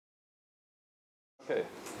Okay.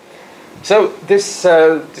 So this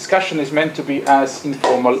discussion is meant to be as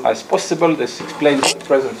informal as possible. This explains the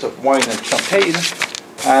presence of wine and champagne,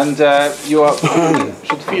 and you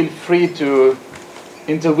should feel free to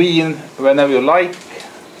intervene whenever you like.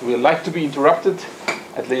 We like to be interrupted,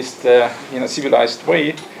 at least in a civilized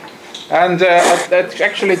way. And that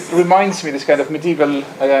actually reminds me this kind of medieval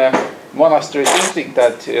monastery thinking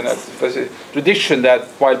that it was a tradition that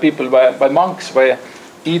while monks were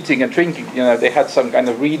eating and drinking, they had some kind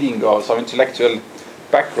of reading or some intellectual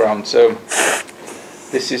background. So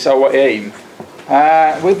this is our aim.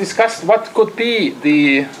 We discussed what could be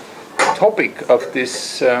the topic of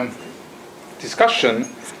this discussion,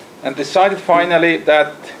 and decided finally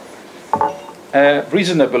that a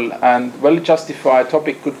reasonable and well-justified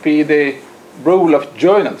topic could be the role of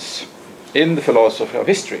journals in the philosophy of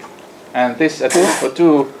history. And this at least for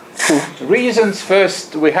two reasons.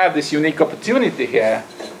 First, we have this unique opportunity here.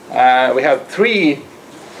 We have 3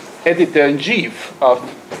 editor-in-chief of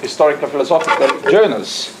historical philosophical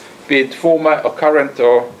journals, be it former or current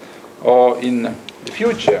or in the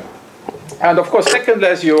future. And of course, secondly,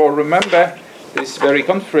 as you all remember, this very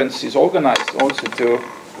conference is organized also to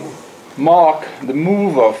mark the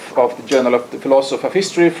move of the Journal of the Philosophy of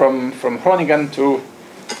History from Groningen to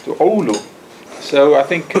Oulu. So I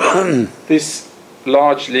think this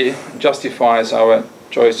largely justifies our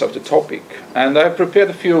choice of the topic. And I have prepared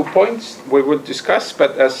a few points we will discuss,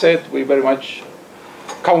 but as said, we very much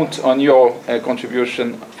count on your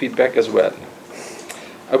contribution, feedback as well.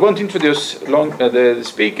 I won't introduce the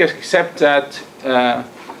speakers, except that,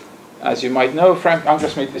 as you might know, Frank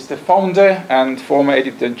Ankersmit is the founder and former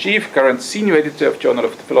editor-in-chief, current senior editor of Journal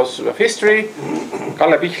of the Philosophy of History.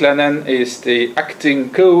 Kalle Pihlainen is the acting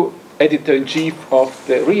co-editor-in-chief of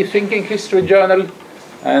the Rethinking History Journal,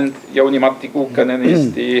 and Jouni-Matti Kuukkanen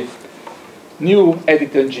is the new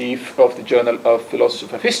editor-in-chief of the Journal of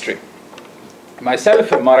Philosophy of History.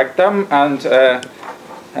 Myself, Marek Tamm, and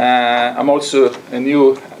I'm also a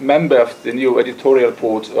new member of the new editorial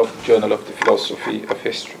board of the Journal of the Philosophy of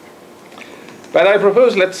History. But I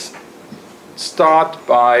propose let's start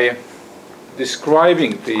by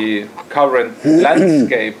describing the current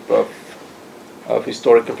landscape of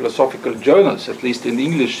historical philosophical journals, at least in the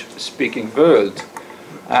English-speaking world,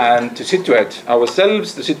 and to situate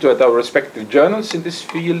ourselves, to situate our respective journals in this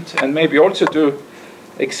field, and maybe also to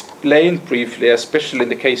explain briefly, especially in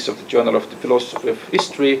the case of the Journal of the Philosophy of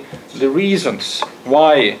History, the reasons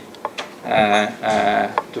why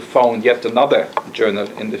to found yet another journal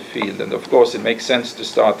in the field. And of course it makes sense to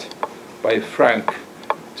start by Frank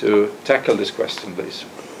to tackle this question, please.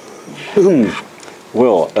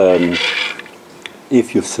 Well,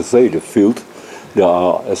 if you survey the field, there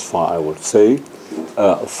are, as far I would say,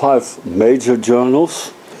 5 major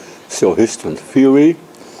journals. So History and Theory,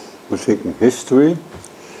 Rethinking History.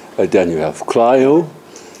 Then you have Clio,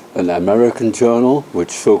 an American journal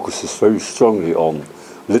which focuses very strongly on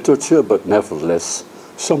literature, but nevertheless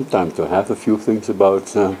sometimes to have a few things about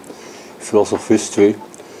philosophy of history.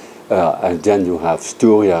 And then you have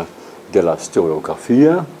Storia della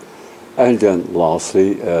Storiografia. And then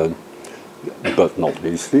lastly, but not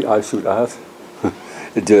leastly, I should add,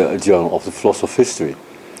 the Journal of the Philosophy of History.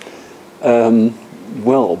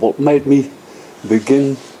 Well, what made me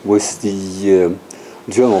begin with the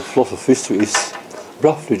Journal of Philosophy of History is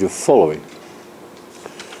roughly the following.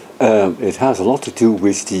 It has a lot to do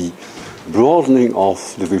with the broadening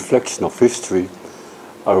of the reflection of history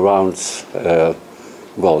around,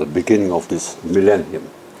 well, the beginning of this millennium.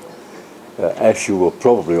 As you will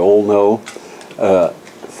probably all know,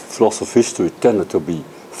 philosophy of history tended to be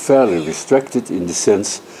fairly restricted in the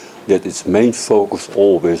sense that its main focus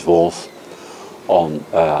always was on,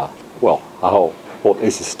 well, what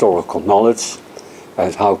is historical knowledge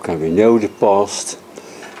and how can we know the past,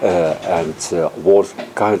 and what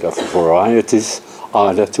kind of varieties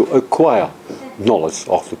are there to acquire knowledge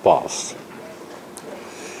of the past.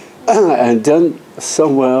 And then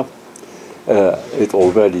somewhere it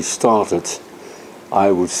already started,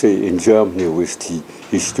 I would say, in Germany with the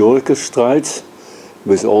Historikerstreit,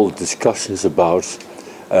 with all the discussions about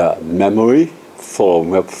memory,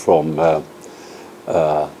 following up from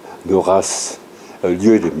Maurras'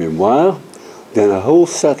 Lieu de Mémoire. Then a whole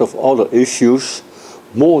set of other issues,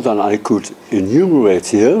 more than I could enumerate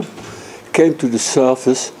here, came to the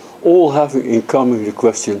surface, all having in common the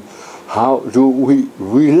question, how do we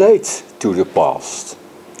relate to the past?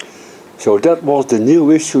 So that was the new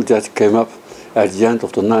issue that came up at the end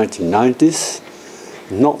of the 1990s.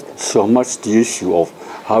 Not so much the issue of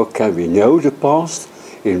how can we know the past,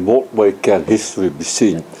 in what way can history be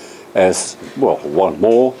seen as, well, one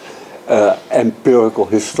more empirical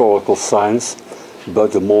historical science,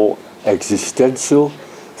 but the more existential,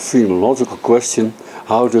 phenomenological question,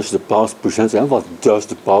 how does the past present and what does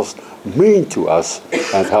the past mean to us,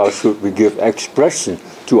 and how should we give expression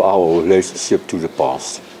to our relationship to the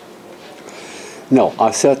past. Now,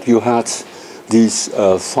 I said you had these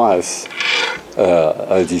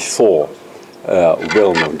these four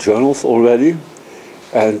well-known journals already,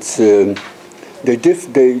 and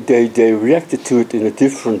they reacted to it in a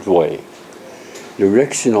different way. The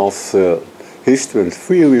reaction of history and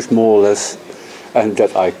theory is more or less, and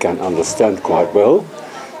that I can understand quite well,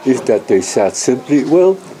 is that they said simply,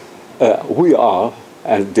 well, we are,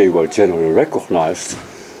 and they were generally recognized,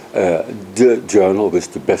 the journal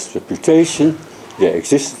with the best reputation. They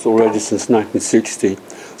existed already since 1960,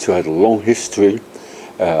 so had a long history.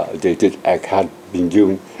 They had been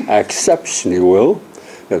doing exceptionally well.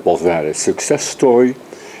 That was a success story.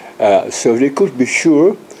 So they could be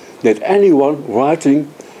sure that anyone writing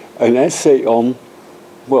an essay on,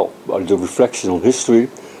 well, the reflection on history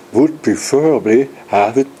would preferably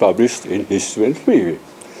have it published in History and Theory.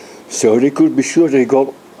 So they could be sure they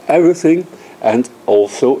got everything, and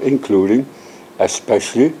also including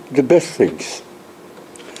especially the best things.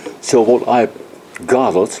 So what I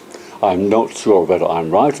gathered, I'm not sure whether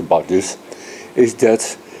I'm right about this, is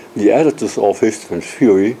that the editors of History and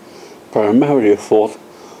Theory primarily thought,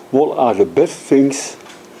 what are the best things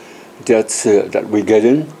that we get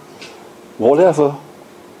in, whatever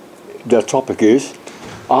their topic is.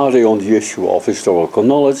 Are they on the issue of historical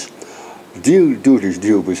knowledge? Do these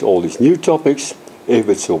deal with all these new topics? If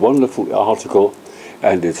it's a wonderful article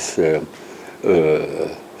and it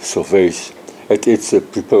surveys,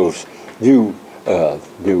 it proposes new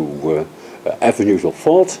avenues of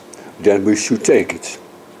thought, then we should take it.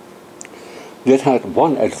 That had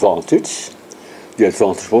one advantage. The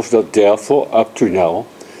advantage was that therefore, up to now,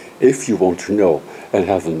 if you want to know and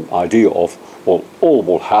have an idea of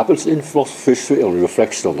what happens in philosophy of history and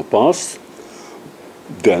reflection on the past,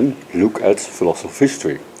 then look at philosophy of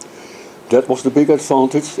history. That was the big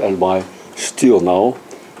advantage, and why still now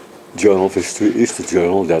Journal of History is the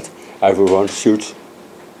journal that everyone should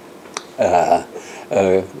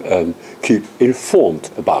keep informed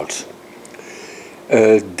about.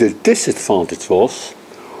 The disadvantage was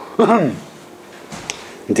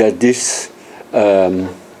that this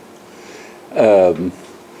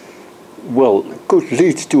could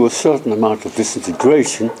lead to a certain amount of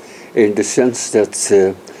disintegration, in the sense that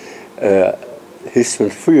history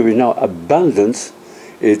and theory now abandons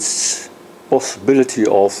its possibility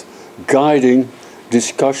of guiding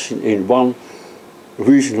discussion in one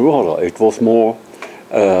region or other. It was more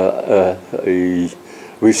a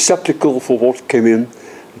receptacle for what came in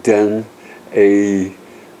than a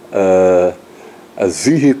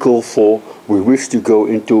vehicle for we wish to go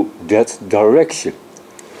into that direction.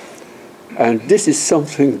 And this is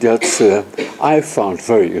something that I found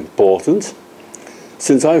very important,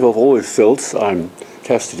 since I've always felt, it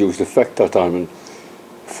has to do with the fact that I'm a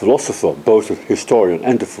philosopher, both a historian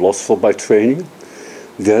and a philosopher by training,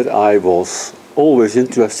 that I was always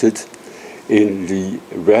interested in the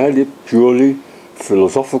rarely purely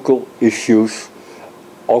philosophical issues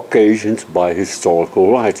occasioned by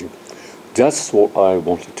historical writing. That's what I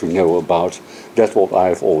wanted to know about. That's what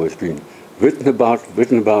I've always been written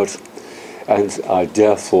about, and I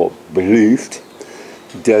therefore believed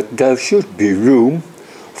that there should be room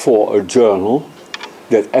for a journal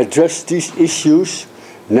that addressed these issues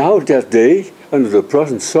now that they, under the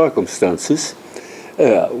present circumstances,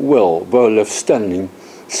 were left standing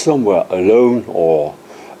somewhere alone or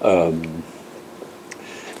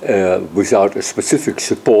without a specific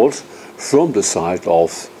support from the side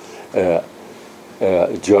of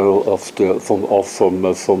journal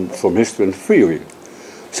from History and Theory.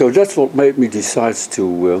 So that's what made me decide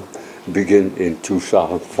to begin in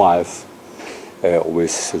 2005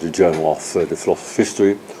 with the Journal of the Philosophy of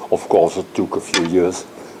History. Of course, it took a few years,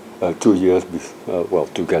 2 years,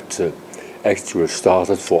 to get actually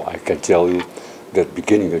started. For I can tell you that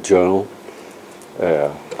beginning a journal,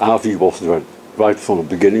 Avi was there right from the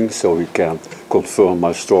beginning, so he can confirm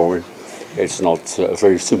my story. It's not a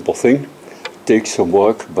very simple thing. It takes some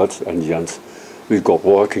work, but in the end, we got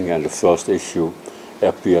working, and the first issue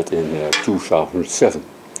appeared in 2007.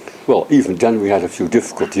 Well, even then we had a few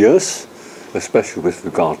difficult years, especially with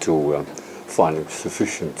regard to finding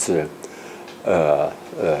sufficient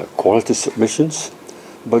quality submissions.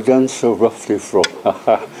 But then, so roughly from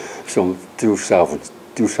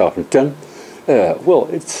 2010,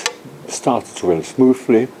 it started really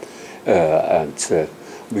smoothly, and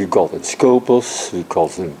we got in Scopus, we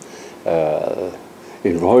got in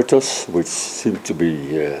Reuters, which seemed to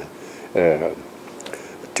be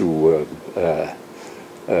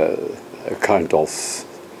a kind of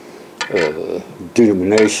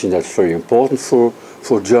denomination that's very important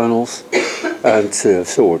for journals. And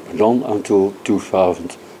so it went on until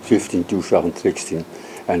 2015, 2016.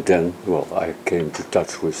 And then, well, I came to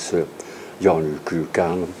touch with Jouni-Matti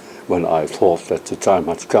Kuukkanen when I thought that the time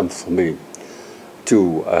had come for me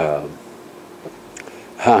to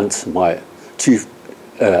hand my chief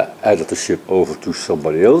editorship over to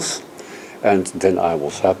somebody else. And then I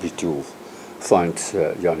was happy to find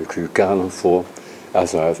Jouni-Matti Kuukkanen for,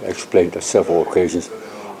 as I have explained on several occasions,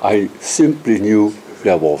 I simply knew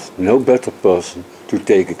there was no better person to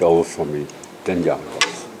take it over from me than Jouni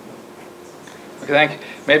was. Okay, thank you.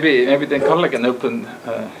 Maybe then Kalle can open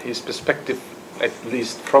his perspective, at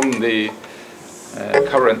least from the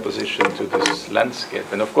current position to this landscape.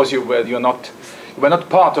 And of course, you were not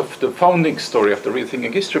part of the founding story of the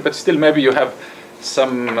Rethinking History, but still maybe you have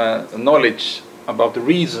some knowledge about the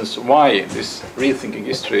reasons why this Rethinking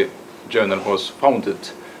History journal was founded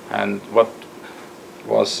and what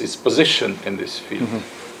was its position in this field.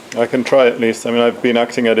 Mm-hmm. I can try at least. I mean, I've been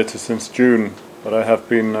acting editor since June, but I have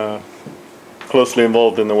been closely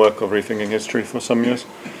involved in the work of Rethinking History for some years.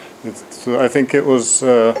 I think it was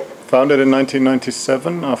founded in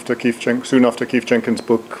 1997, soon after Keith Jenkins'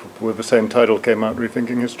 book with the same title came out,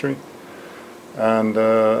 Rethinking History. And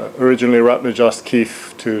originally Routledge asked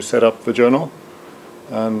Keith to set up the journal,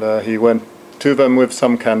 and he went to them with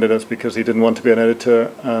some candidates because he didn't want to be an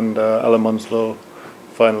editor, and Alan Munslow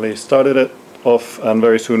finally started it off, and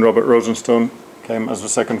very soon Robert Rosenstone came as the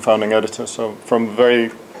second founding editor. So from the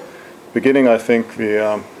very beginning, I think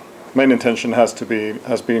the main intention has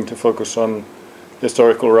been to focus on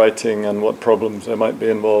historical writing and what problems there might be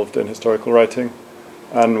involved in historical writing.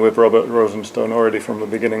 And with Robert Rosenstone already from the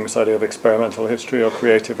beginning, this idea of experimental history or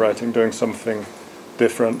creative writing, doing something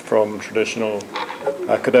different from traditional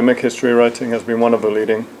academic history writing, has been one of the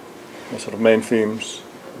leading sort of main themes.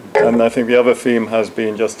 And I think the other theme has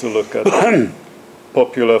been just to look at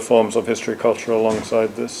popular forms of history culture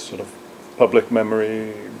alongside this sort of public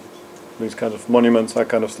memory, these kind of monuments, that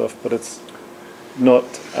kind of stuff. But it's not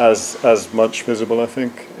as much visible, I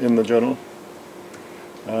think, in the journal.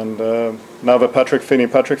 And now that Patrick Finney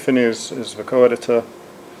is the co-editor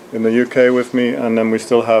in the UK with me, and then we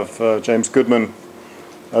still have James Goodman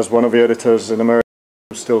as one of the editors in America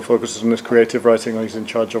who still focuses on this creative writing. He's in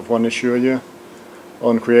charge of one issue a year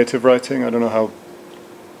on creative writing. I don't know how.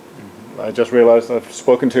 I just realized I've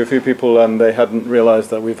spoken to a few people and they hadn't realized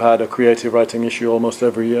that we've had a creative writing issue almost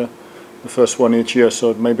every year, the first one each year,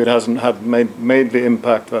 so maybe it hasn't made the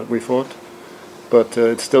impact that we thought. But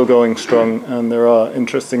it's still going strong, and there are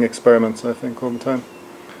interesting experiments, I think, all the time.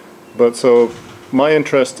 But so my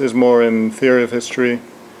interest is more in theory of history,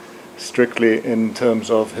 strictly in terms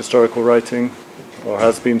of historical writing, or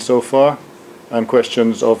has been so far, and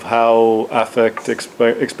questions of how affect,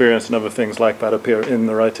 experience, and other things like that appear in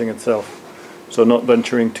the writing itself. So not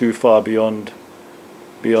venturing too far beyond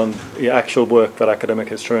the actual work that academic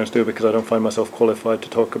historians do, because I don't find myself qualified to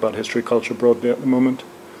talk about history culture broadly at the moment.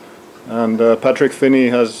 And Patrick Finney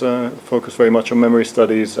has focused very much on memory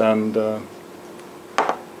studies and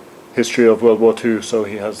history of World War II, so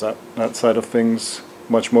he has that side of things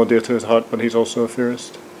much more dear to his heart, but he's also a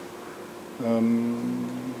theorist. To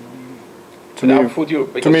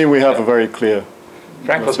me, we have a very clear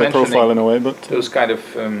Frank was profile in a way, but those kind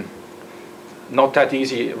of not that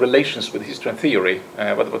easy relations with history and theory.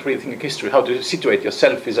 What really think of history? How do you situate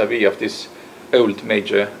yourself vis-a-vis of this old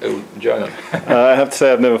journal? I have to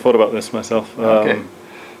say I've never thought about this myself. Okay.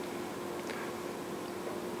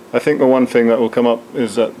 I think the one thing that will come up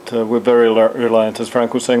is that we're very reliant, as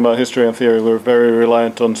Frank was saying about history and theory, we're very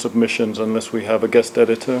reliant on submissions unless we have a guest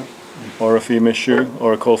editor or a theme issue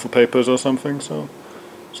or a call for papers or something. So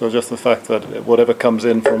just the fact that whatever comes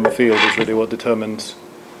in from the field is really what determines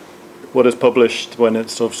what is published when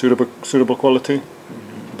it's of suitable quality.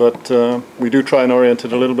 Mm-hmm. But we do try and orient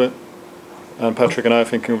it a little bit. And Patrick and I are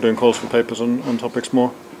thinking of doing calls for papers on topics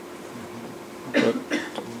more. But,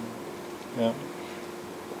 yeah.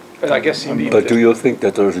 But I guess indeed. But do you think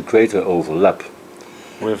that there is a greater overlap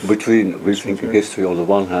between rethinking history on the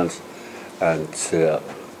one hand and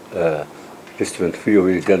history and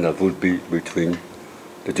theory than there would be between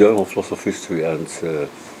the Journal of Philosophy of History and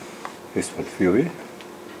history and theory?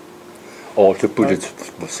 Or to put it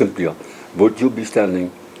simply, would you be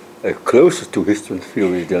standing closer to history and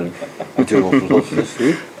theory than the Journal of Philosophy of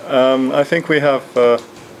History? I think we have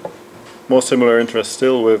more similar interests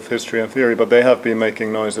still with history and theory, but they have been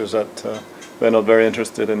making noises that they're not very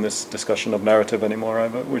interested in this discussion of narrative anymore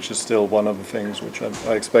either, which is still one of the things which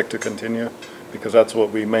I expect to continue, because that's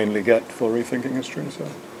what we mainly get for rethinking history. So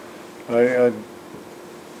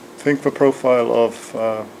think the profile of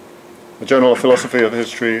the Journal of Philosophy of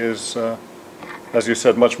History is, as you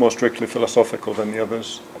said, much more strictly philosophical than the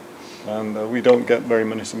others. And we don't get very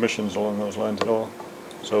many submissions along those lines at all.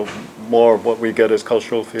 So more what we get is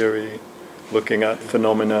cultural theory, looking at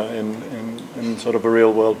phenomena in sort of a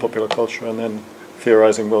real world popular culture, and then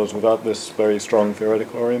theorizing those without this very strong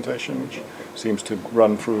theoretical orientation, which seems to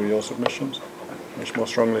run through your submissions much more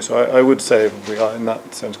strongly. So I would say we are in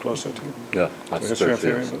that sense closer to history and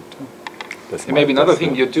theory. But, and maybe another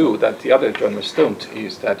thing you do that the other journalists don't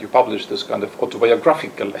is that you publish this kind of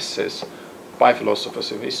autobiographical essays by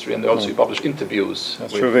philosophers of history, and also you publish interviews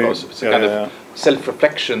with philosophers. A kind of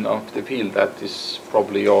self-reflection of the field that is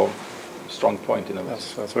probably your strong point in a way.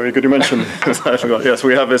 That's very good you mentioned. I forgot. Yes,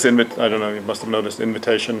 we have this, I don't know, you must have noticed,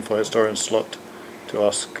 invitation for historians slot to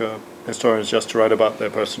ask historians just to write about their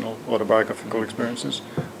personal autobiographical experiences,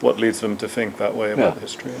 what leads them to think that way about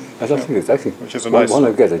history. I don't think it's actually, which is a nice when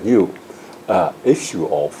I get a new issue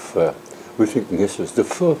of Rethinking History, it's the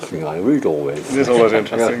first thing I read always. It is always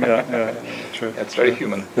interesting, true. That's very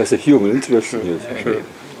human. There's a human interest in it. True.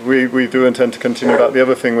 We do intend to continue that. The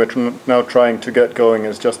other thing we're now trying to get going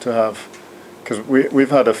is just to have, because we've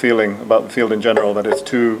had a feeling about the field in general that it's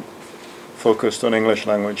too focused on English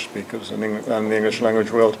language speakers and the English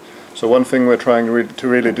language world. So one thing we're trying to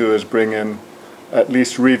really do is bring in at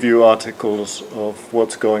least review articles of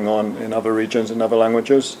what's going on in other regions, in other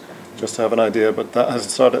languages, just to have an idea. But that has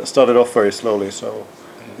started off very slowly. So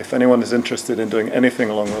if anyone is interested in doing anything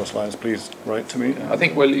along those lines, please write to me. I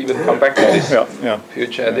think we'll even come back to this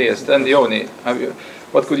future ideas. Then Jouni,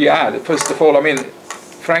 what could you add? First of all, I mean,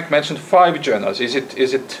 Frank mentioned 5 journals. Is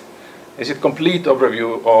it complete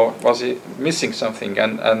overview, or was he missing something?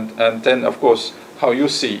 And then, of course, how you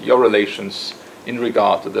see your relations in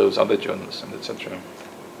regard to those other journals and etc.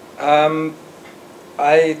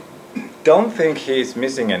 I don't think he's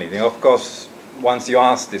missing anything. Of course, once you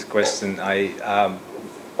ask this question,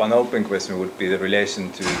 one open question would be the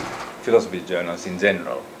relation to philosophy journals in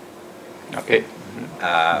general. Okay.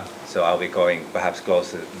 So are we going perhaps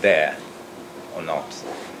closer there or not?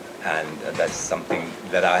 And that's something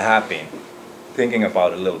that I have been thinking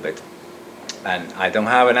about a little bit. And I don't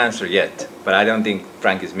have an answer yet, but I don't think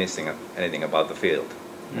Frank is missing anything about the field.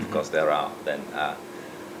 Of course, there are then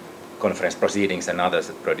conference proceedings and others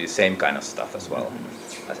that produce same kind of stuff as well,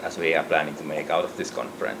 as we are planning to make out of this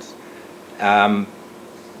conference.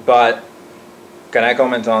 But can I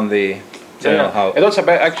comment on the how? And also,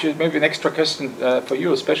 actually, maybe an extra question for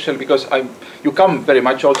you, especially because you come very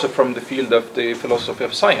much also from the field of the philosophy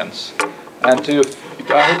of science, and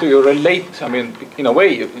how do you relate? I mean, in a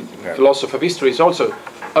way, philosophy of history is also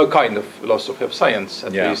a kind of philosophy of science,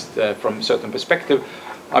 at least from a certain perspective.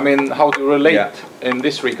 I mean, how do you relate in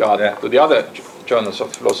this regard to the other journals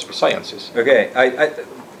of philosophy of sciences? Okay,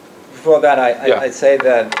 before that, I'd say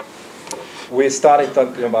that we started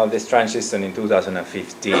talking about this transition in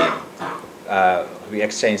 2015. We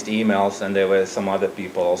exchanged emails, and there were some other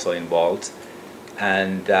people also involved.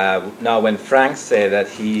 And now when Frank said that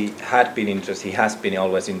he has been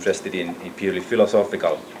always interested in purely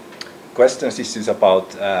philosophical questions, issues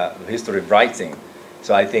about history of writing.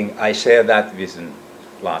 So I think I share that vision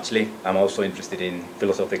largely. I'm also interested in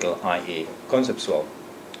philosophical, i.e. conceptual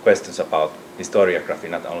questions about historiography,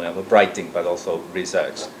 not only about writing, but also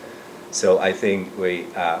research. So I think we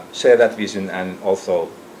share that vision, and also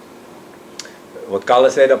what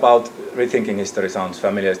Kalle said about rethinking history sounds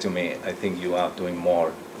familiar to me. I think you are doing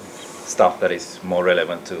more stuff that is more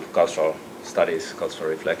relevant to cultural studies, cultural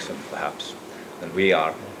reflection, perhaps, than we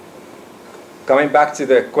are. Coming back to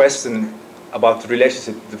the question about the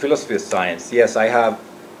relationship to philosophy of science, yes, I have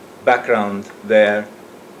background there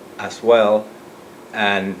as well.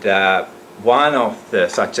 And one of the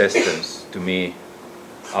suggestions to me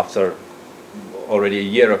after already a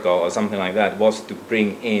year ago or something like that was to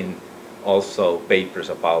bring in also papers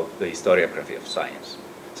about the historiography of science.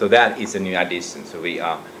 So that is a new addition. So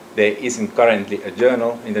there isn't currently a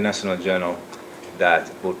journal, international journal,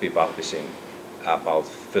 that would be publishing about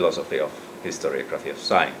philosophy of historiography of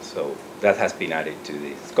science. So that has been added to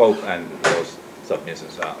the scope, and those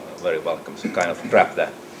submissions are very welcome. So kind of grab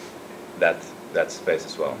that space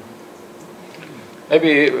as well.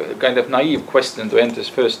 Maybe a kind of naive question to end this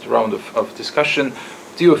first round of discussion.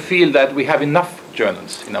 Do you feel that we have enough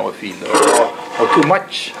journals in our field, or too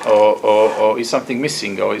much, or is something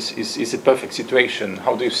missing, or is it perfect situation?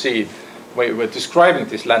 How do you see we're describing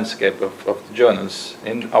this landscape of the journals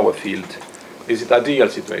in our field? Is it ideal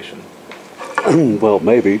situation? Well,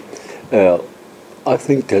 maybe. I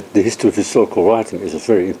think that the history of historical writing is a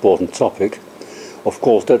very important topic. Of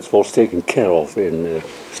course, that was taken care of in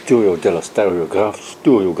Studio della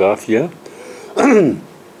Storiografia.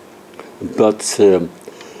 But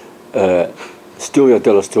Studio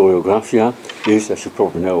della Storiografia is, as you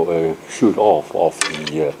probably know, a shoot off of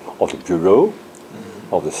the bureau,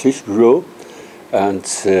 of the CIS bureau, and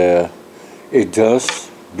it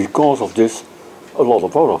does, because of this, a lot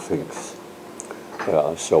of other things.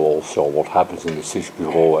 So also what happens in the CIS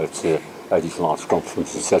bureau at these large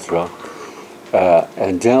conferences, etc.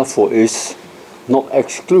 And therefore is not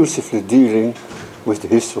exclusively dealing with the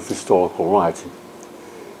history of historical writing.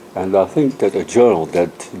 And I think that a journal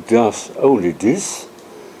that does only this,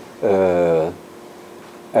 and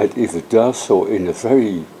if it does so in a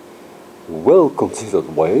very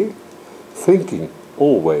well-considered way, thinking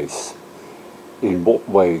always in what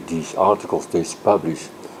way these articles they publish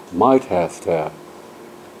might have their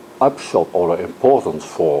upshot or their importance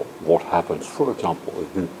for what happens, for example,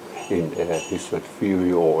 in history and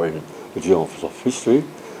theory or in the journals of history,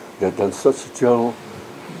 that then such a journal,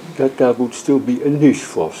 that there would still be a niche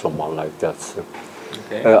for someone like that.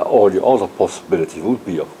 Okay. Or the other possibility would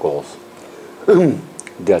be, of course,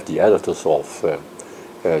 that the editors of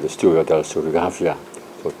the Studio della Storiografia,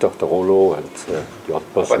 so Tortorolo and the other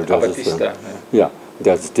person who does it,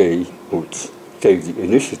 that they would take the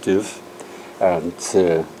initiative and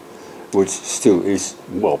which still is,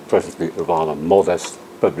 well, presently a rather modest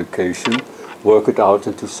publication, work it out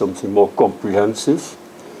into something more comprehensive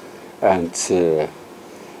and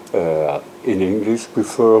in English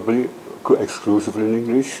preferably, exclusively in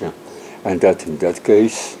English, and that in that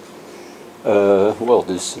case, well,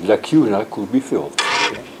 this lacuna could be filled.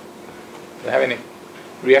 Do you have any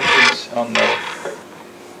reactions on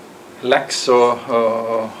lacks or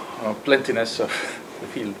plentiness of the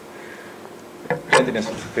field? Plentiness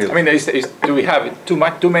of the field. I mean, do we have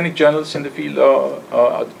too many journals in the field, or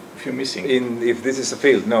are a few missing? If this is a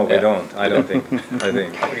field, no, we don't. I don't think. I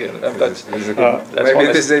think that's a good, maybe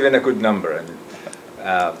this is even a good number, and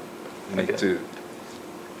we need to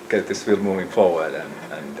get this field moving forward,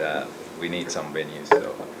 and we need some venues.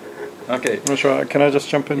 So. Okay. Sure. Can I just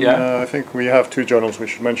jump in? Yeah. I think we have two journals we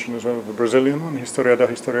should mention as well. The Brazilian one, Historia da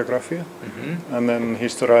Historiografia, and then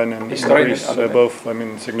Historien in Greece. Both, I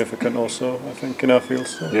mean, significant also, I think, in our field.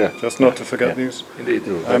 So just not to forget these. Indeed.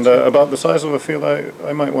 And about the size of the field,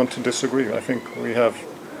 I might want to disagree. I think we have,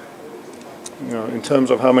 in terms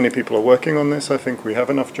of how many people are working on this, I think we have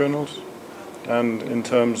enough journals. And in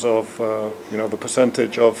terms of, the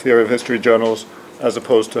percentage of theory of history journals as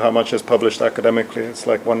opposed to how much is published academically, it's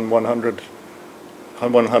like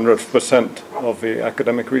 100% of the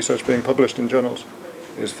academic research being published in journals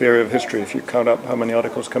is theory of history, if you count up how many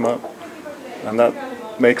articles come out. And that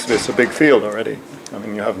makes this a big field already. I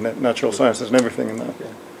mean, you have natural sciences and everything in that.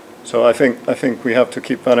 So I think we have to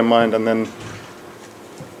keep that in mind, and then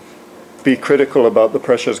be critical about the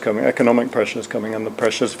pressures coming, economic pressures coming, and the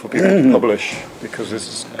pressures for people to publish, because this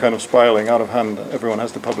is kind of spiraling out of hand. Everyone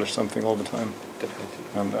has to publish something all the time. Definitely.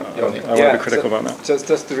 And I want to be critical about that.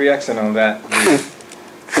 Just the reaction on that.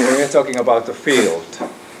 When we're talking about the field,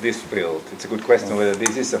 this field, it's a good question whether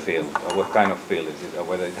this is a field, or what kind of field is it, or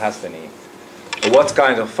whether it has any, or what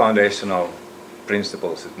kind of foundational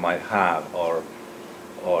principles it might have, or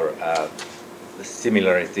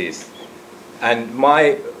similarities. And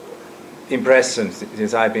my impression,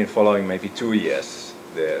 since I've been following maybe 2 years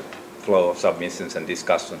the flow of submissions and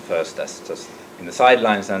discussion, first as just in the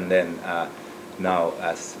sidelines and then now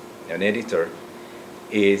as an editor,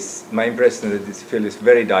 is my impression that this field is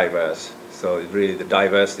very diverse. So it's really the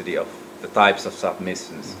diversity of the types of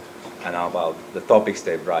submissions and about the topics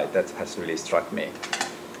they write that has really struck me.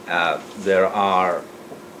 There are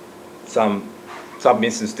some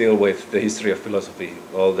submissions deal with the history of philosophy,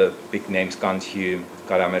 all the big names, Kant, Hume,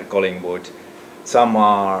 Gadamer, Collingwood. Some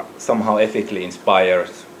are somehow ethically inspired,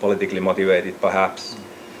 politically motivated perhaps.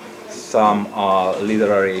 Some are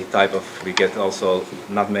literary type of, we get also,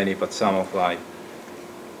 not many, but some of like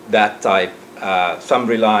that type. Some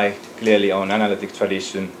rely clearly on analytic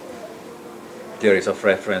tradition, theories of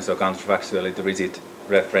reference or counterfactuality, rigid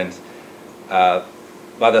reference.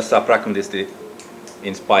 Others are pragmatically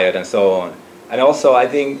inspired and so on. And also, I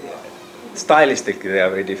think stylistically they are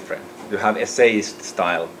very different. You have essayist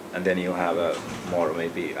style, and then you have a more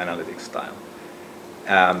maybe analytic style.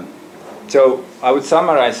 So I would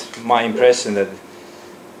summarize my impression that,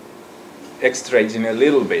 extracting a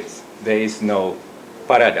little bit, there is no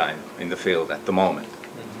paradigm in the field at the moment.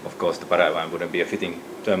 Of course, the paradigm wouldn't be a fitting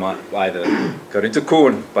term either according to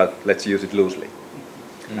Kuhn, but let's use it loosely.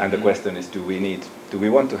 And the question is, do we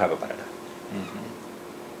want to have a paradigm?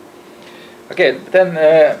 Okay, then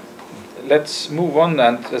let's move on.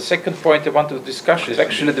 And the second point I want to discuss is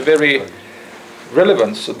actually the very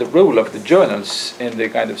relevance of the role of the journals in the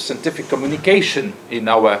kind of scientific communication in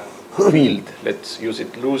our field. Let's use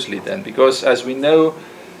it loosely then, because as we know,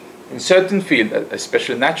 in certain fields,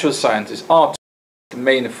 especially natural sciences, art is the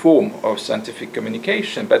main form of scientific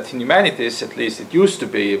communication, but in humanities, at least, it used to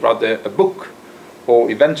be rather a book or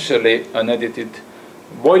eventually an edited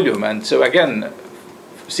volume. And so again,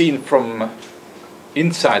 seen from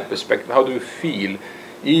inside perspective, how do you feel?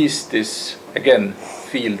 Is this, again,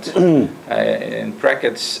 field in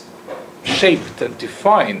brackets shaped and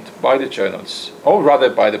defined by the journals, or rather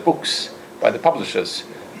by the books, by the publishers?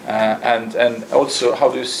 And also, how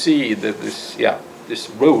do you see this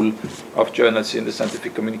role of journals in the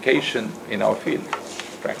scientific communication in our field?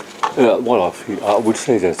 Frank? Well, I would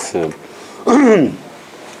say that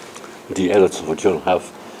the editors of a journal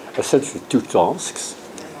have essentially two tasks.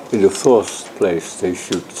 In the first place, they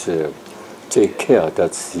should take care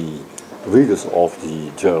that the readers of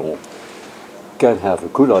the journal can have a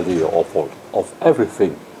good idea of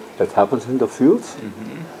everything that happens in the field,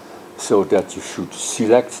 so that you should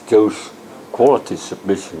select those quality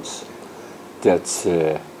submissions that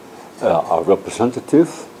are representative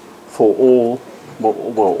for all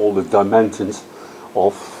the dimensions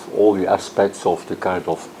of all the aspects of the kind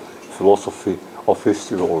of philosophy of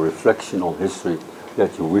history or reflection on history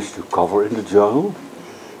that you wish to cover in the journal.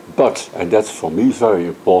 But, and that's for me very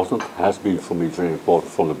important, has been for me very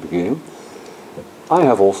important from the beginning, I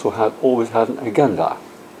have also always had an agenda.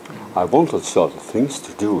 I wanted certain things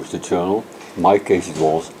to do with the journal. In my case it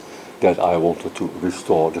was that I wanted to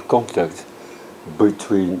restore the contact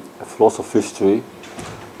between philosophy of history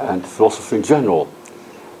and philosophy in general.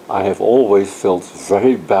 I have always felt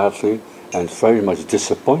very badly and very much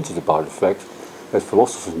disappointed about the fact that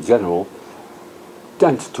philosophers in general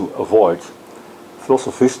tend to avoid philosophy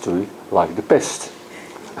of history like the pest.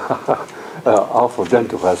 Alfred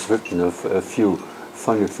Dento has written a few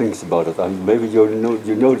funny things about it, and maybe you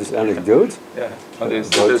know this anecdote. Yeah, let's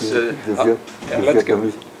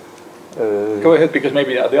go. Go ahead, because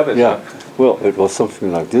maybe the others. Yeah, well, it was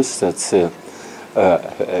something like this, that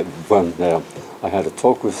when I had a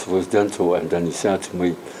talk with Dento, and then he said to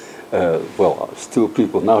me, well, still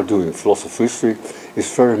people now doing philosophy of history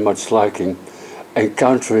is very much liking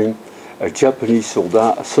encountering a Japanese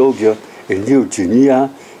soldier in New Guinea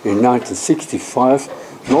in 1965,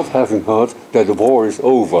 not having heard that the war is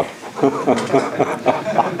over.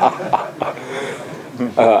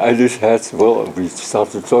 And this had, well, we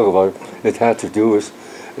started to talk about it, it had to do with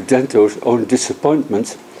Dento's own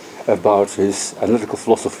disappointment about his analytical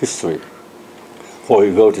philosophy of history. For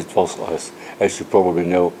he wrote, it was, as you probably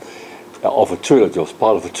know, of a trilogy, it was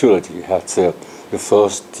part of a trilogy. He had the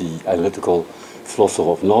first, the analytical philosophy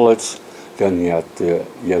of knowledge, then he had the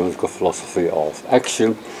analytical philosophy of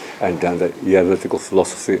action, and then the analytical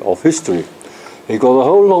philosophy of history. He got a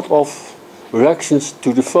whole lot of reactions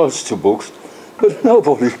to the first two books, but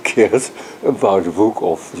nobody cared about the book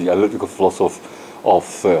of the analytical philosophy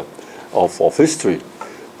of history.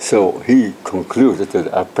 So he concluded that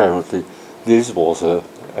apparently this was a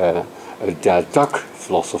dead duck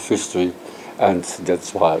philosophy of history, and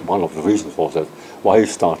that's why one of the reasons was that why he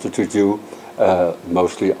started to do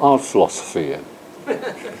mostly art philosophy.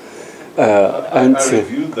 I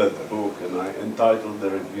reviewed that book, and I entitled the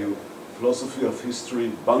review "Philosophy of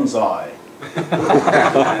History Banzai."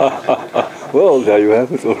 Well, there you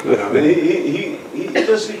have it. I mean, he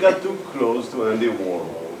just got too close to Andy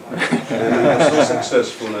Warhol, and he was so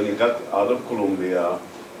successful, and he got out of Columbia,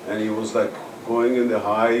 and he was like going in the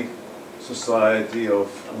high society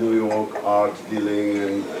of New York art dealing,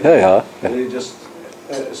 and he just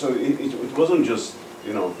so it wasn't just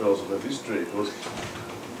philosophy of history. It was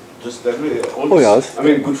just that way. Yes. I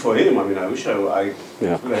mean, good for him. I mean, I wish I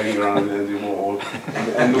could hang around Andy Warhol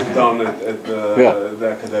and look down at the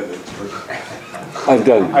academics. But and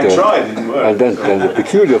then I tried, it didn't work. And then the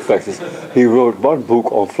peculiar fact is, he wrote one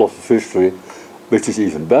book on philosophy of history, which is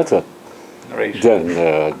even better than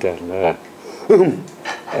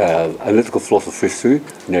analytical philosophy of history,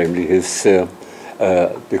 namely his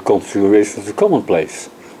the configuration of the commonplace.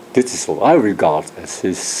 This is what I regard as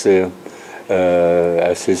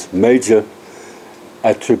his major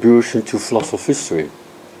attribution to philosophy of history.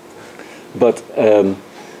 But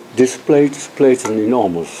this played an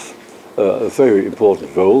enormous, very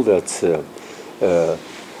important role that's in the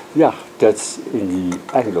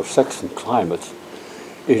Anglo-Saxon climate.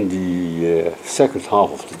 In the second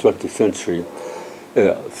half of the 20th century,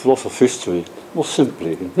 philosophy of history was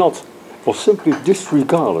simply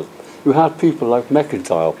disregarded. You had people like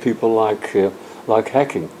McIntyre, people like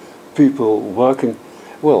Hacking, people working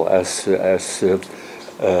Well, as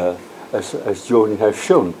Jouni has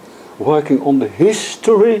shown, working on the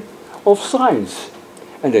history of science.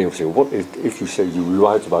 And then you say, what if you say you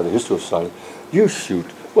write about the history of science, you should,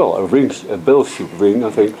 well, a bell should ring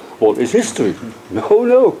and think, what is history?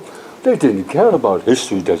 No, they didn't care about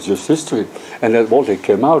history, that's just history. And then what they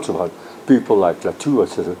came out about, people like Latour,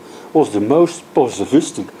 etc., was the most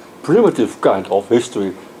positivistic, primitive kind of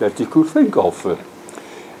history that you could think of.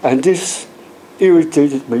 And this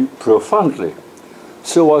irritated me profoundly.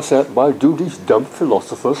 So I said, why do these dumb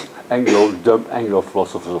philosophers, dumb Anglo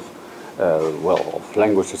philosophers of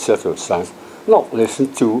language, etc., science, not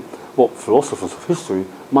listen to what philosophers of history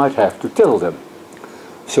might have to tell them?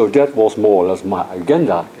 So that was more or less my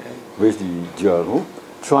agenda with the journal,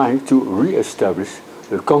 trying to re-establish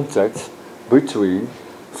the contact between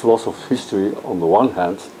philosophy of history on the one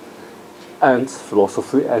hand and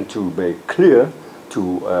philosophy, and to make clear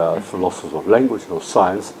to philosophers of language and of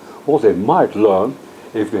science what they might learn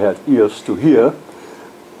if they had ears to hear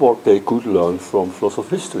what they could learn from philosophy of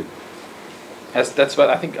history. Yes, that's what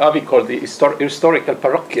I think Avi called the historical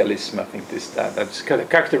parochialism. I think that's kind of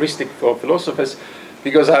characteristic for philosophers,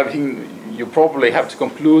 because I think you probably have to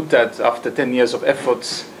conclude that after 10 years of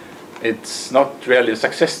efforts, it's not really a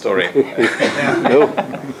success story. No.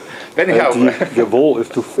 Anyhow, the wall is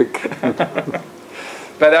too thick.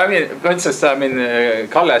 But I mean, for instance,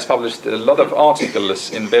 Kalle has published a lot of articles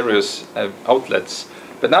in various outlets.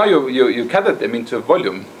 But now you gathered them into a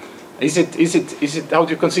volume. Is it? How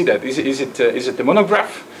do you consider it? Is it a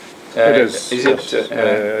monograph? It is. Yes.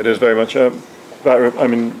 It is very much. I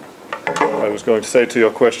mean, I was going to say to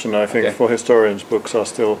your question, I think for historians, books are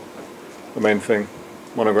still the main thing.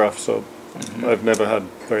 Monographs. So I've never had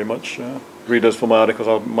very much readers for my articles.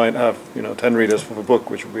 I might have 10 readers for the book,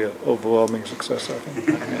 which would be an overwhelming success, I think.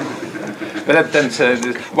 But then,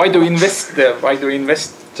 why do you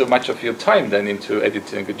invest so much of your time then into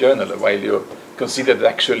editing a journal, while you consider that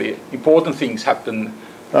actually important things happen?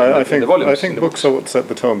 I think books are what set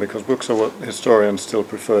the tone, because books are what historians still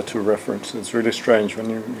prefer to reference. It's really strange when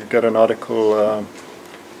you get an article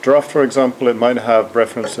draft, for example. It might have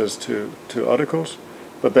references to articles,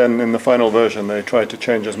 but then in the final version they try to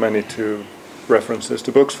change as many to references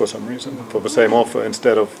to books for some reason, for the same author,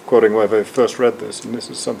 instead of quoting where they first read this. And this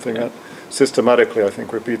is something that systematically, I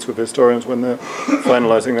think, repeats with historians when they're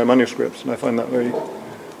finalizing their manuscripts. And I find that very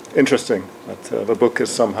interesting, that the book is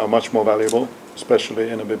somehow much more valuable, especially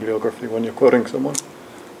in a bibliography, when you're quoting someone.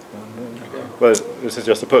 Well, this is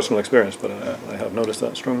just a personal experience, but I have noticed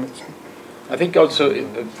that strongly. I think also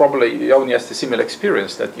probably Jouni has the similar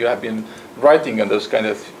experience, that you have been writing on those kind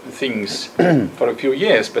of things for a few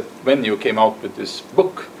years, but when you came out with this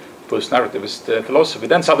book, Post-Narrativist Philosophy,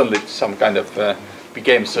 then suddenly some kind of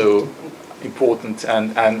became so important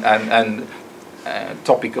and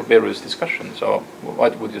topic of various discussions. So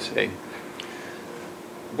what would you say?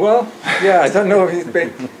 Well, yeah, I don't know if it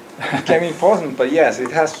became important, but yes,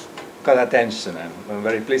 it has got attention, and I'm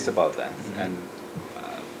very pleased about that. And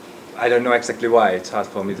I don't know exactly why. It's hard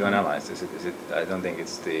for me to analyze. Is it? I don't think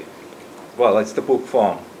it's the. Well, it's the book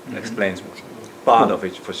form explains part of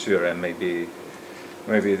it for sure, and maybe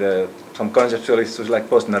some conceptualists who like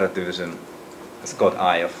post-narrativism has got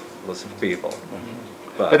eye of lots of people.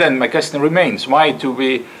 But then my question remains: why do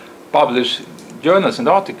we publish journals and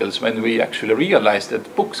articles when we actually realize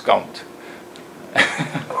that books count?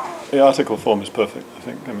 The article form is perfect, I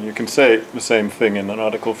think. I mean, you can say the same thing in an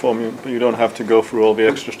article form, but you don't have to go through all the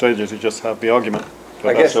extra stages. You just have the argument.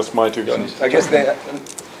 But that's just my 2 cents. I guess they're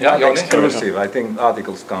not exclusive. I think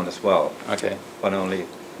articles count as well. Okay. But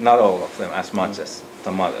not all of them as much as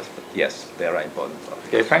some others. But yes, they are important.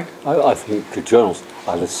 Okay, Frank? I think the journals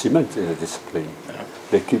are the cement in a discipline. Yeah.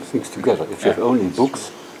 They keep things together. If you have only books,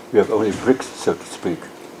 you have only bricks, so to speak,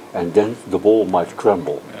 and then the wall might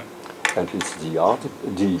crumble. Yeah. And it's the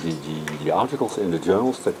articles in the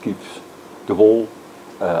journals that keeps the wall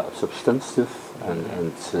substantive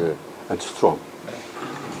and strong.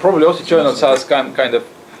 Probably also journals are kind of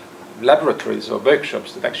laboratories or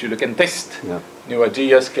workshops that actually can test new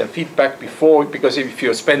ideas, get feedback before, because if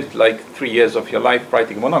you spend like 3 years of your life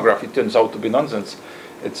writing a monograph, it turns out to be nonsense.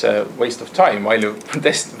 It's a waste of time, while you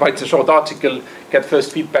write a short article, get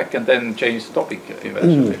first feedback, and then change the topic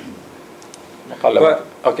eventually.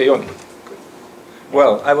 Okay, Jouni.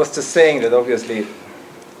 Well, I was just saying that obviously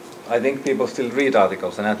I think people still read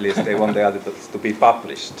articles, and at least they want the articles to be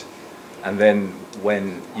published. And then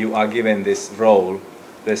when you are given this role,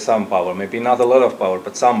 there's some power, maybe not a lot of power,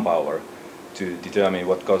 but some power to determine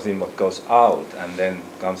what goes in, what goes out, and then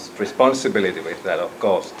comes responsibility with that, of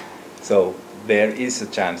course. So there is a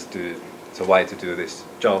chance to, so why to do this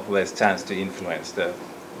job, there's a chance to influence the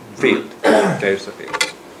field. There's a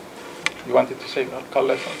field. You wanted to say that,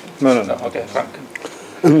 Kalle? No. Okay, Frank.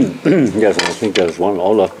 Yes, I think there's one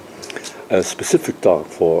other specific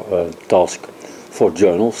task for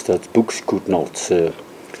journals that books could not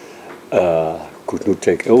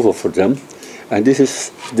take over for them, and this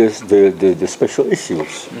is the special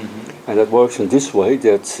issues, and that works in this way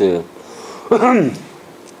that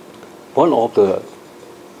one of the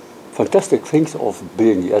fantastic things of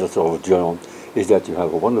being the editor of a journal is that you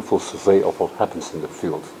have a wonderful survey of what happens in the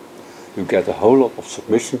field. You get a whole lot of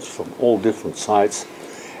submissions from all different sides.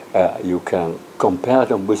 You can compare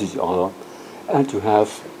them with each other, and you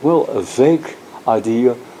have, well, a vague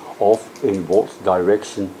idea of in what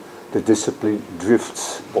direction the discipline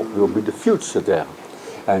drifts, what will be the future there,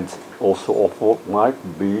 and also of what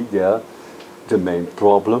might be there the main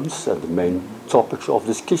problems and the main topics of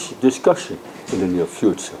discussion in the near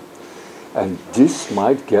future. And this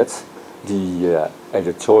might get the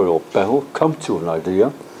editorial panel come to an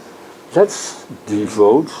idea. Let's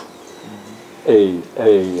devote a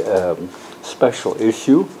special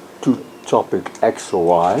issue to topic X or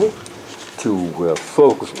Y, to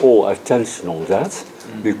focus all attention on that,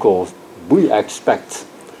 because we expect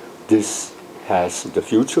this has the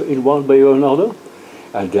future in one way or another,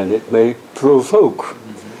 and then it may provoke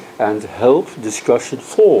and help discussion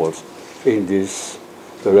forward in this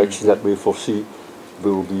direction that we foresee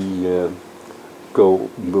will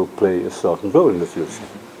play a certain role in the future.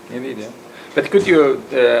 Indeed, yeah. But could you,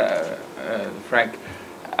 Frank,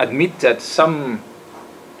 admit that some,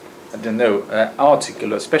 I don't know,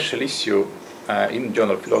 article or special issue in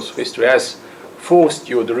Journal of Philosophy of History has forced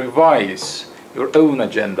you to revise your own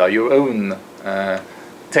agenda, your own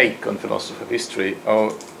take on philosophy of history,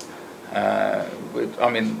 or I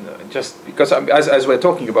mean, just because as we're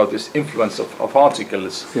talking about this influence of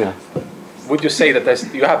articles, yeah. Would you say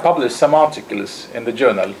that you have published some articles in the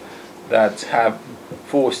journal that have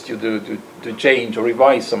forced you to change or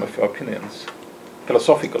revise some of your opinions,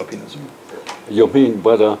 philosophical opinions? You mean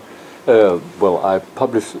whether, well, I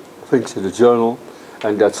published things in the journal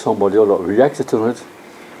and that somebody else reacted to it?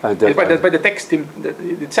 And that by the text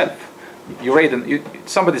itself. You read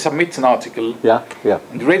somebody submits an article, yeah,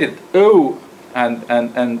 and you read it, oh,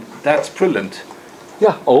 and that's brilliant.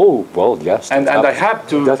 Yeah, oh, well, yes. And I have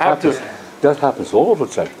to... That happens all the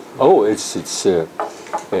time. Oh, it's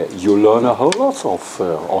you learn a whole lot of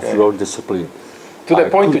your own discipline. To the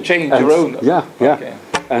point to change your own. Yeah. Okay.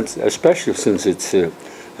 And especially since it's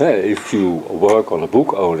if you work on a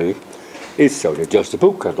book only, it's only just a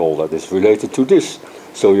book and all that is related to this.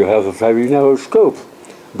 So you have a very narrow scope.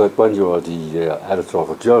 But when you are the editor of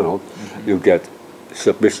a journal, you get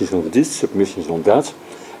submissions on this, submissions on that,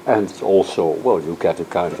 and also, well, you get a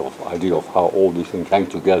kind of idea of how all these things hang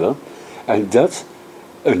together, and that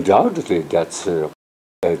undoubtedly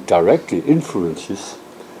directly influences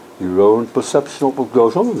your own perception of what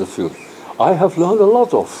goes on in the field. I have learned a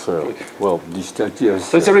lot of, well, these 10 years.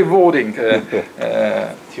 So it's a rewarding theory.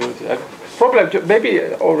 Probably, maybe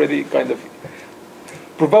already kind of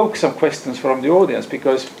provoke some questions from the audience,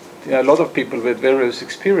 because a lot of people with various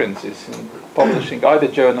experiences in publishing either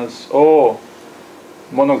journals or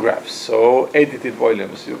monographs or edited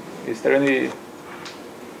volumes. Is there any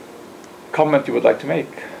comment you would like to make?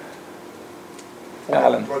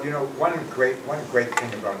 Alan? Well, you know, one great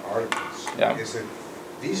thing about articles is that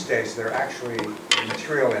these days they're actually, the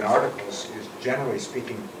material in articles is generally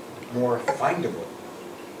speaking more findable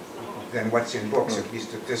than what's in books, at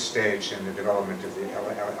least at this stage in the development of the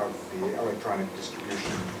electronic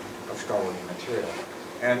distribution of scholarly material.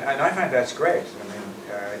 And I find that's great. I mean,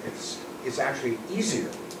 it's actually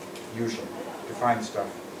easier, usually, to find stuff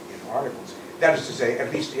in articles. That is to say,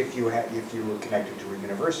 at least if you were connected to a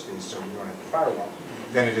university, so you don't have the firewall,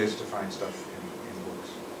 than it is to find stuff in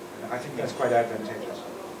books. And I think that's quite advantageous.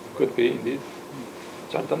 Could be, indeed.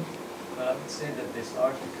 Jonathan? Well, I would say that this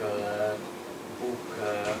article book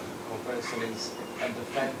comparison is, and the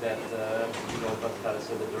fact that, you know, what Kalle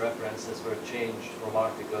said, that the references were changed from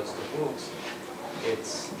articles to books,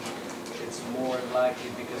 it's more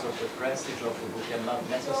likely because of the prestige of the book and not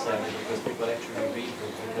necessarily because people actually read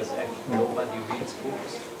books, because actually nobody reads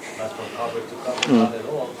books, not from cover to cover, not at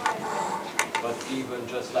all. But even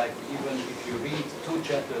just like, even if you read 2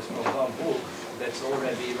 chapters from one book, that's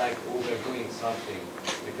already like overdoing something,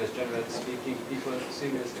 because generally speaking, people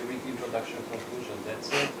seriously read introduction and conclusion,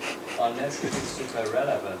 that's it, unless it is super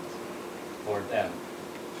relevant for them.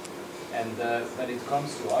 And when it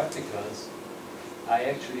comes to articles, I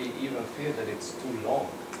actually even feel that it's too long.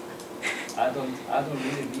 I don't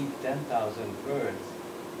really need 10,000 words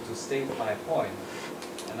to state my point,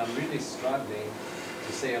 and I'm really struggling to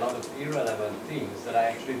to say a lot of irrelevant things that I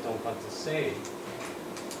actually don't want to say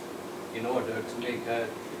in order to make a,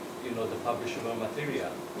 the publishable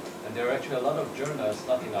material. And there are actually a lot of journals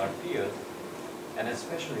not in our field, and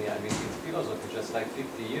especially, I mean, in philosophy, just like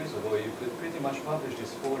 50 years ago, you could pretty much publish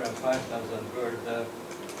these 4,000 and 5,000 word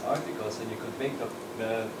articles, and you could make up,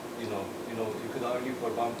 you could argue for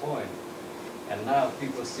 1 point. And now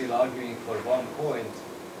people still arguing for 1 point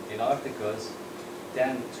in articles,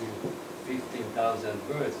 10 to 15,000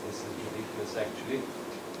 words. This is ridiculous, actually.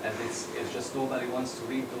 And it's just nobody wants to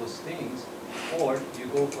read those things. Or you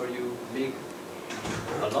go for, you make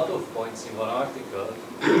a lot of points in one article,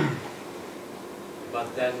 but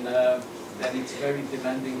then it's very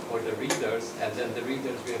demanding for the readers, and then the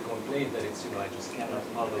readers will complain that it's, I just cannot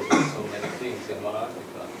follow so many things in one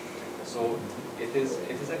article. So it is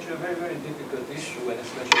actually a very, very difficult issue, and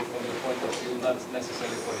especially from the point of view, not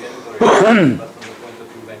necessarily for the editorial, but from the point of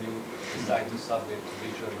view when you decide to submit to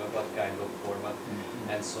the journal, what kind of format,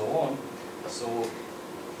 and so on. So,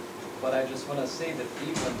 but I just want to say that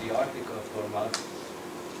even the article format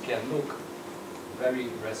can look very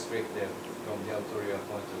restrictive from the authorial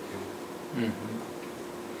point of view.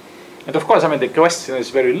 Mm-hmm. And of course, I mean, the question is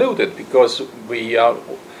very loaded, because we are,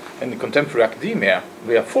 in contemporary academia,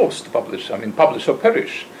 we are forced to publish, I mean, publish or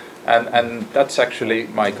perish. And that's actually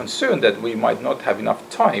my concern, that we might not have enough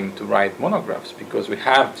time to write monographs, because we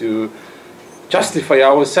have to justify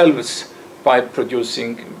ourselves by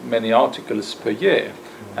producing many articles per year.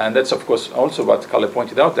 And that's, of course, also what Kalle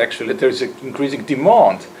pointed out, actually, there is an increasing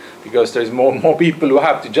demand, because there's more and more people who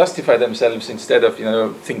have to justify themselves instead of,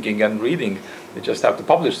 thinking and reading. They just have to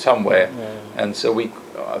publish somewhere. Yeah. And so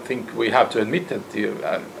I think we have to admit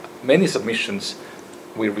that many submissions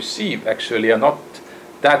we receive actually are not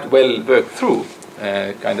that well worked through,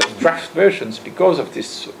 kind of draft versions, because of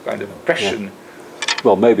this kind of pressure. Yeah.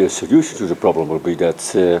 Well, maybe a solution to the problem would be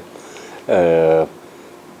that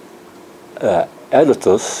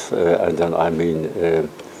editors, and then I mean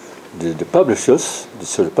the publishers,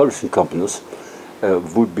 so the publishing companies,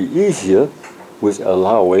 would be easier with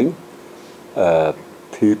allowing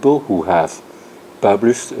people who have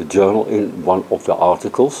published a journal in one of the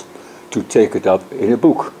articles to take it up in a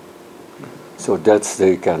book. So that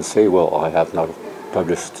they can say, well, I have now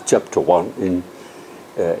published chapter 1 in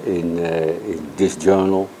this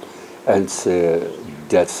journal, and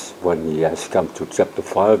that's when he has come to chapter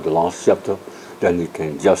 5, the last chapter, then he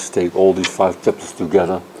can just take all these 5 chapters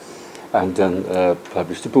together and then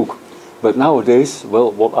publish the book. But nowadays,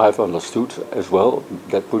 well, what I've understood as well,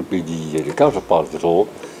 that would be the counterpart of it all,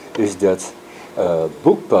 is that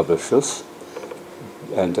book publishers,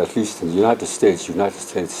 and at least in the United States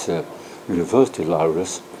university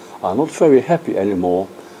libraries, are not very happy anymore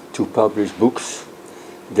to publish books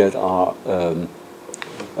that are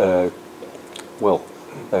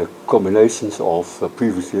combinations of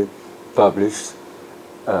previously published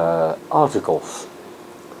articles.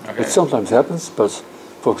 Okay. It sometimes happens, but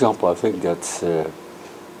for example, I think that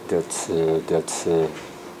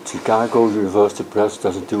Chicago University Press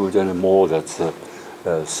doesn't do it anymore. That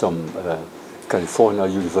some California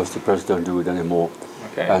University Press don't do it anymore.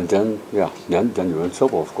 Okay. And then you're in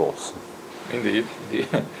trouble, of course. Indeed.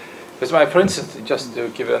 Because, for instance, just to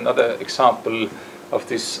give another example of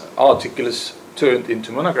these articles turned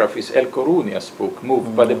into monograph, is El Corunia's book,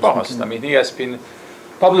 Moved by the Past. Okay. I mean, he has been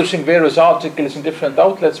publishing various articles in different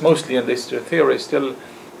outlets, mostly in history theory still,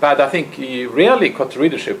 but I think he really got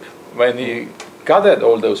readership when he gathered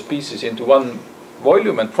all those pieces into one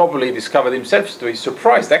volume, and probably discovered himself to his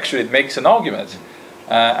surprise, actually it makes an argument.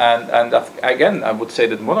 And again, I would say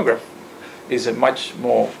that monograph is a much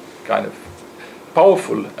more kind of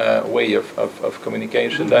powerful way of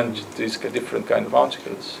communication than these different kind of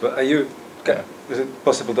articles. But are you? Is it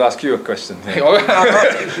possible to ask you a question?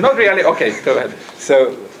 Not really. Okay, go ahead.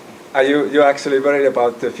 So, are you actually worried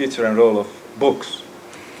about the future and role of books,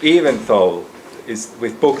 even though it's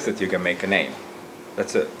with books that you can make a name?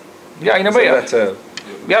 That's it. Yeah, in a way. That's a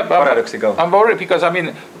paradoxical. I'm worried because I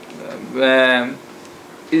mean,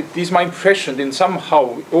 it is my impression that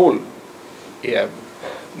somehow all,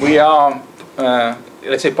 we are,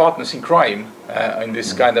 let's say, partners in crime in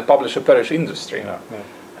this kind of publisher-perish industry. Yeah.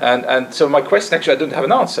 And so my question, actually, I don't have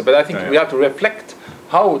an answer, but I think we have to reflect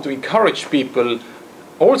how to encourage people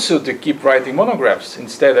also to keep writing monographs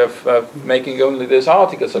instead of making only these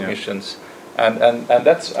article submissions. And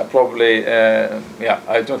that's probably,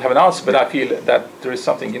 I don't have an answer, but I feel that there is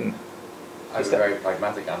something in... I have a very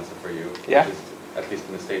pragmatic answer for you. Yeah. Which is, at least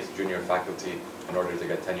in the States, junior faculty, in order to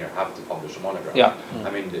get tenure, have to publish a monograph. Yeah. I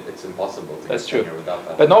mean, it's impossible to that's get tenure without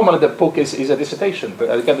that. But normally the book is a dissertation,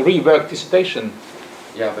 but you can rework dissertation.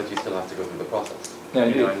 Yeah, but you still have to go through the process.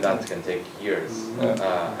 you know, and that can take years.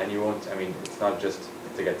 And you won't, I mean, it's not just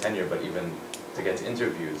to get tenure, but even to get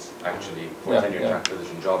interviews, actually, for tenure track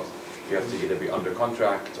position jobs. You have to either be under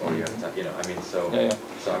contract or you have to, you know, I mean, so,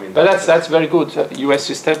 so I mean. But that's very good, US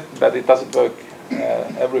system, but it doesn't work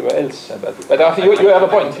everywhere else. But I think you have a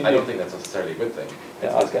point. I don't think that's necessarily a good thing.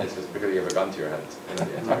 It's just because you have a gun to your head, you know,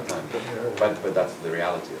 the entire time. But that's the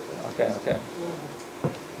reality of it. Okay.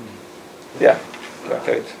 Yeah.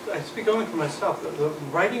 Okay. I speak only for myself. The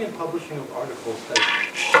writing and publishing of articles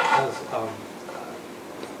has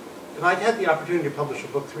if I'd had the opportunity to publish a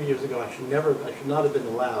book 3 years ago, I should not have been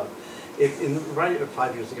allowed. In writing,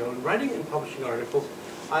 5 years ago, in writing and publishing articles,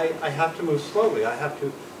 I have to move slowly. I have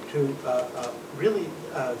to really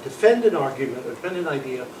defend an argument, or defend an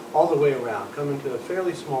idea all the way around. Come into a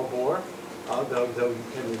fairly small bore, though you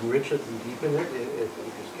can enrich it and deepen it if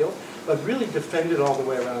you're skilled, but really defend it all the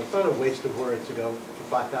way around. It's not a waste of words to go for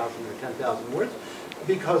 5,000 or 10,000 words,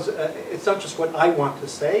 because it's not just what I want to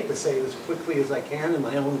say it as quickly as I can in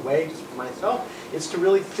my own way, just for myself. It's to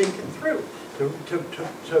really think it through,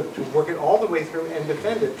 to work it all the way through and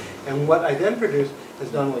defend it. And what I then produce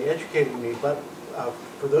has not only educated me, but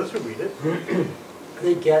for those who read it,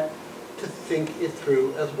 they get to think it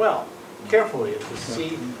through as well, carefully, and to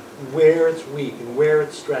see where it's weak and where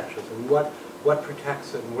it stretches and what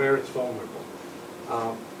protects it and where it's vulnerable.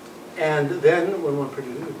 And then when one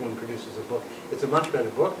produces a book, it's a much better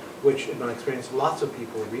book, which in my experience lots of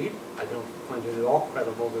people read. I don't find it at all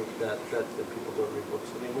credible that people don't read books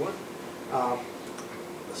anymore.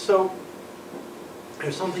 So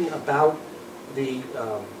there's something about the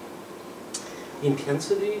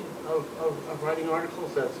intensity of writing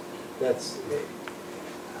articles that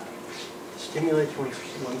stimulates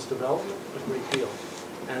one's development a great deal.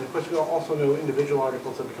 And of course we also know individual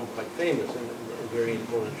articles have become quite famous and very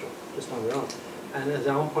influential just on their own. And as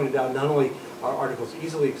Alan pointed out, not only are articles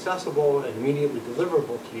easily accessible and immediately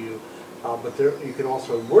deliverable to you, but you can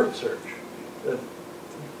also word search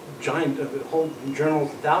giant whole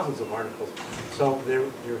journals, thousands of articles. So they're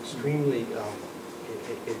extremely.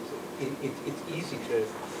 It's easy to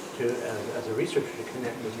as a researcher to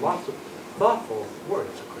connect with lots of thoughtful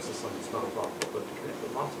words. Of course, it's not thoughtful, but to connect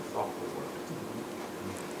with lots of thoughtful words.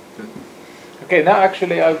 Okay, now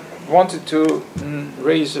actually I wanted to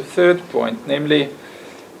raise a third point, namely,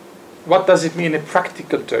 what does it mean in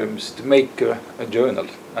practical terms to make a journal?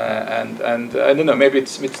 And I don't know, maybe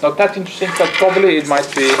it's not that interesting, but probably it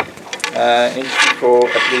might be interesting for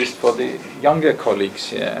at least for the younger colleagues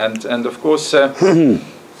here. And of course,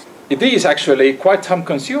 it is actually quite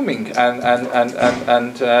time-consuming and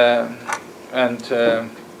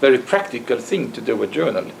very practical thing to do a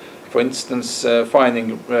journal. For instance,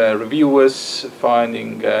 finding reviewers,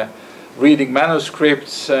 reading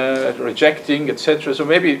manuscripts, rejecting, etc. So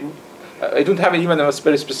maybe I don't have even a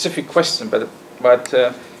very specific question, but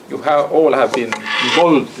you all have been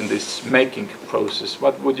involved in this making process.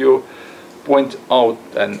 What would you point out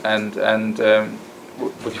and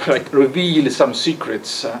would you like reveal some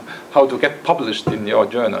secrets how to get published in your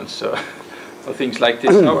journals? Or things like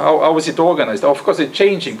this. How was it organized? Of course, it's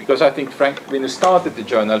changing because I think, Frank, when you started the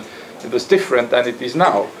journal, it was different than it is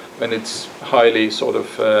now, when it's highly sort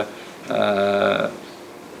of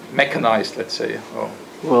mechanized, let's say.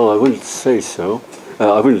 Well, I wouldn't say so.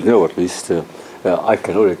 I wouldn't know, at least. I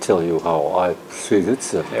can only tell you how I see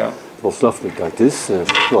it. It was roughly like this.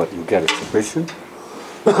 Well, you get a submission.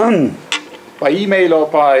 By email or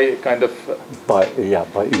by kind of? By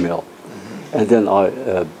email. And then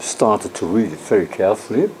I started to read it very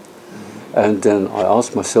carefully. And then I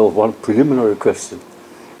asked myself one preliminary question.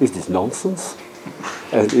 Is this nonsense?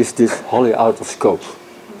 And is this wholly out of scope?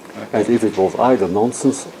 And if it was either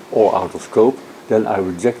nonsense or out of scope, then I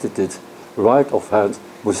rejected it right offhand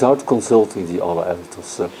without consulting the other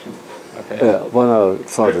editors. When I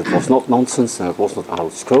thought it was not nonsense and it was not out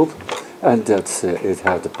of scope, and that it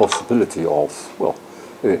had the possibility of, well,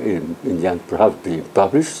 in the end perhaps being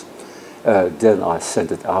published, then I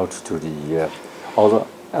sent it out to the other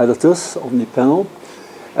editors on the panel,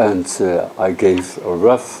 and I gave a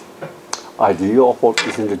rough idea of what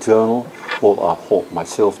is in the journal, what I thought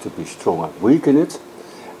myself to be strong and weak in it,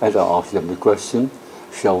 and I asked them the question,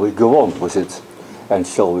 shall we go on with it? And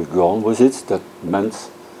shall we go on with it? That meant,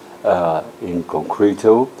 in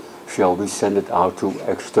concreto, shall we send it out to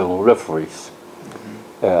external referees?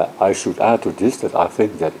 I should add to this that I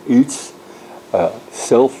think that each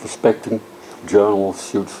self-respecting journal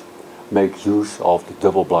should make use of the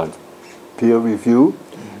double-blind peer review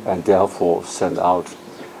and therefore send out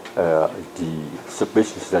the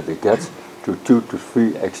submissions that they get to 2 to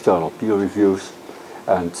 3 external peer reviews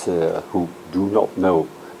and who do not know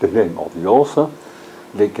the name of the author,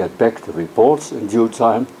 they get back the reports in due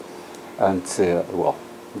time, and well,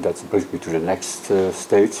 that brings me to the next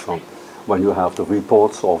stage from when you have the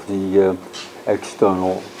reports of the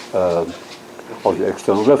external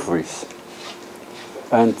referees.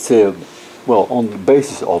 And well, on the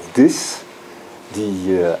basis of this,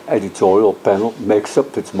 the editorial panel makes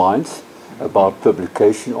up its mind about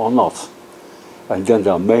publication or not. And then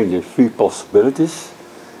there are mainly three possibilities.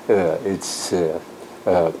 It's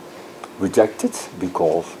rejected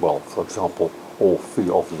because, well, for example, all three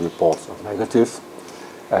of the reports are negative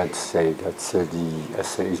and say that the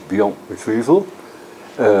essay is beyond retrieval.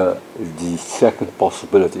 The second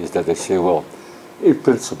possibility is that they say, well, in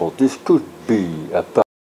principle, this could be a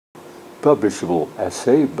publishable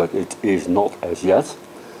essay, but it is not as yet.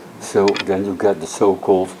 So then you get the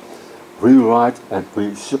so-called rewrite and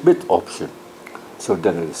resubmit option. So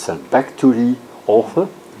then it is sent back to the author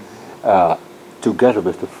together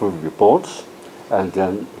with the full reports, and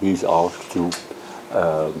then he's asked to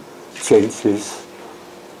change his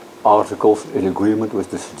articles in agreement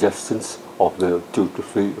with the suggestions of the 2 to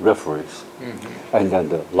 3 referees. Mm-hmm. And then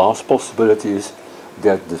the last possibility is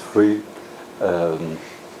that the 3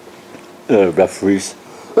 referees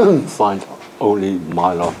find only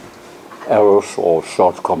minor errors or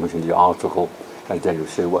shortcomings in the article, and then you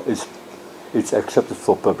say, well, it's accepted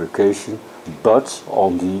for publication, but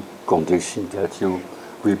on the condition that you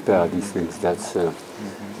repair these things that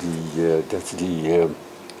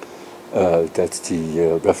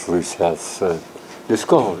the referees have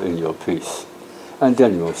discovered in your piece. And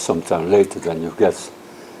then you, sometime later, then you get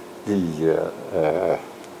the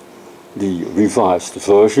revised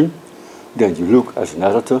version. Then you look as an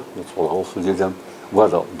editor, that's what I also did then,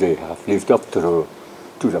 whether they have lived up to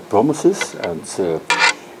their promises and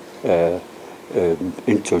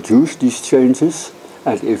introduce these changes,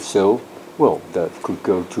 and if so, well, that could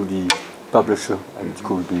go to the publisher and it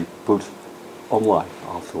could be put online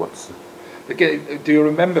afterwards. Okay, do you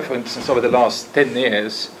remember, for instance, over the last 10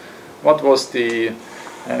 years, what was the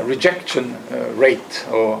rejection rate,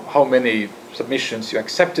 or how many submissions you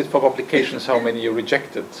accepted for publications, how many you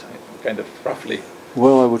rejected, kind of roughly?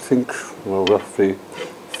 Well, I would think, well, roughly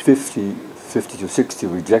 50 to 60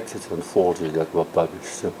 rejected and 40 that were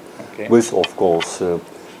published. Okay. With, of course, the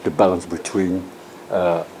balance between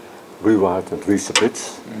rewrite and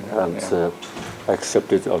resubmit, and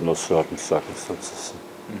accepted under certain circumstances.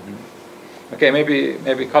 Mm-hmm. Okay,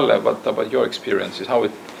 maybe Kalle, what about your experiences? How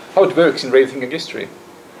it works in rethinking history?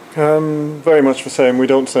 Very much the same. We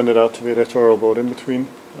don't send it out to the editorial board in between,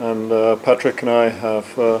 and Patrick and I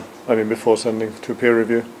have, before sending to peer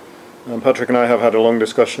review, Patrick and I have had a long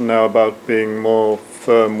discussion now about being more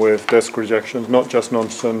firm with desk rejections, not just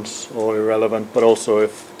nonsense or irrelevant, but also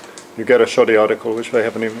if you get a shoddy article, which they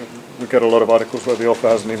haven't even, we get a lot of articles where the author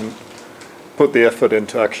hasn't even put the effort in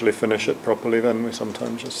to actually finish it properly, then we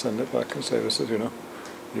sometimes just send it back and say, this is,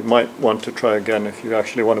 you might want to try again if you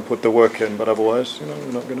actually want to put the work in, but otherwise,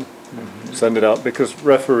 we're not going to send it out, because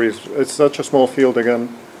referees, it's such a small field again.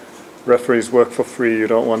 Referees work for free. You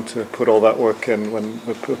don't want to put all that work in when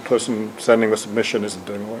the person sending the submission isn't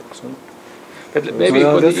doing work. So, but maybe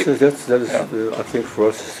that is I think for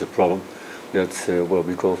us it's a problem that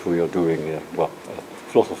because we are doing a lot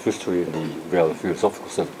of history in the realm of philosophical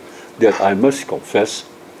study, that I must confess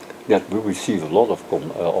that we receive a lot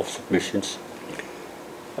of submissions,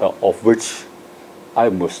 of which I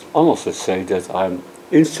must honestly say that I'm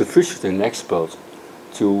insufficient an expert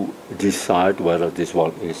to decide whether this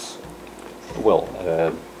one is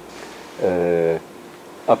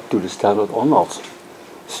up to the standard or not.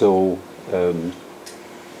 So,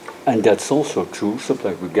 and that's also true.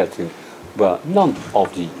 Sometimes we get in, but none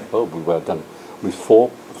of the, we were done with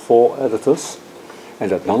four editors,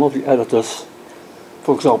 and that none of the editors,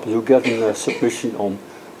 for example, you get a submission on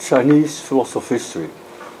Chinese philosophy of history.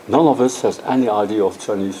 None of us has any idea of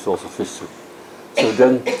Chinese philosophy of history. So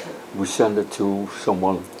then we send it to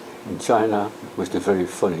someone in China with the very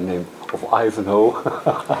funny name of Ivanhoe,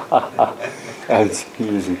 and he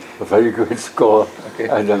is a very great scholar. Okay.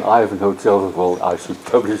 And then Ivanhoe tells us, well, I should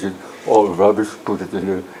publish it, all rubbish, put it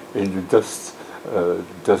in the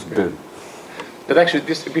dustbin. But actually,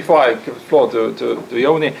 before I give the floor to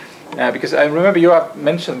Jouni, because I remember you have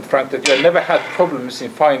mentioned, Frank, that you have never had problems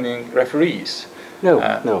in finding referees. No.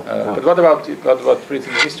 But what about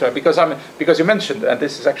reading history? Because you mentioned, and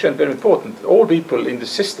this is actually very important, all people in the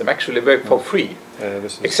system actually work for free,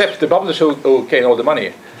 except the publisher who gain all the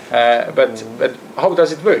money. But how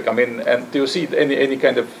does it work? And do you see any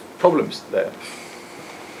kind of problems there?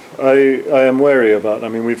 I am wary about.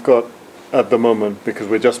 We've got at the moment, because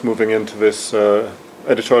we're just moving into this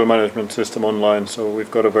editorial management system online, so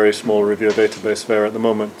we've got a very small reviewer database there at the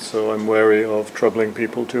moment. So I'm wary of troubling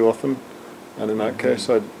people too often, and in that case,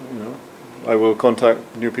 I will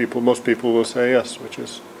contact new people. Most people will say yes, which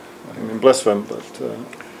is, I mean, bless them,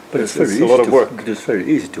 but it's a lot of work. It is very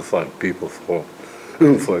easy to find people for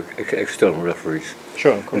external referees.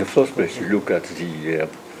 Sure, of course. In the first place, you look at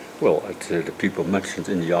the people mentioned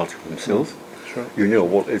in the article themselves. Sure. You know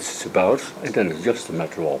what it's about, and then it's just a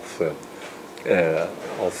matter of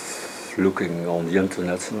looking on the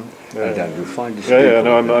internet, and then you find these people.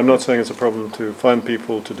 No, I'm not saying it's a problem to find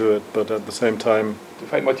people to do it, but at the same time, to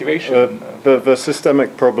find motivation. The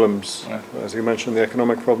systemic problems, as you mentioned, the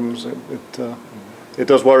economic problems, it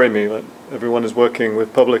does worry me that everyone is working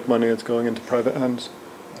with public money, it's going into private hands,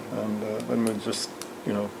 and we're just,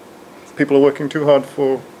 people are working too hard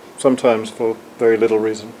sometimes for very little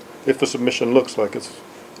reason. If the submission looks like it's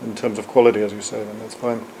in terms of quality, as you say, then that's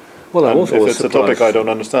fine. Well, if it's a topic I don't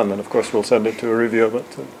understand, then of course we'll send it to a reviewer. But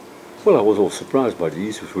well, I was also surprised by the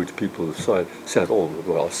ease with which people said,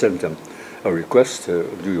 send them a request. Do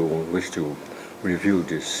you wish to review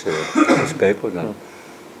this paper? Then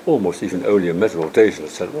almost even only a matter of days, I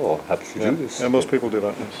said, happy to do this. Yeah, most people do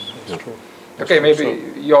that. That's true. Okay, maybe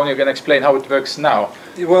Jouni can explain how it works now.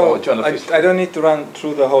 Well, I don't need to run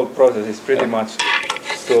through the whole process. It's pretty much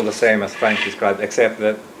still the same as Frank described, except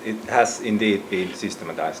that it has indeed been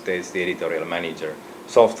systematized. There's the editorial manager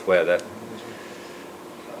software that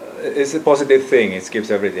is a positive thing. It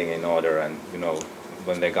keeps everything in order, and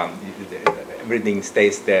when they come, everything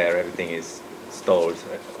stays there. Everything is stored.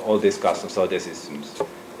 All discussions, all decisions,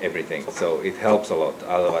 everything. So it helps a lot.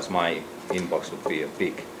 Otherwise, my inbox would be a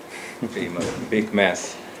big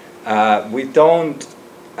mess. We don't,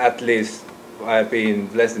 at least I've been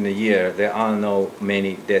less than a year, there are no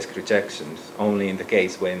many desk rejections, only in the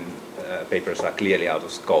case when papers are clearly out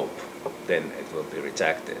of scope, then it will be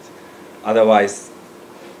rejected. Otherwise,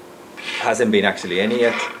 hasn't been actually any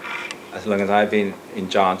yet, as long as I've been in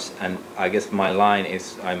charge, and I guess my line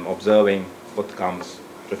is I'm observing what comes,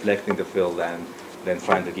 reflecting the field, and then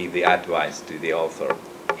trying to give the advice to the author,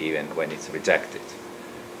 even when it's rejected.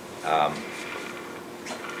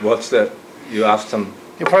 You asked some.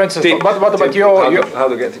 For instance, what about your how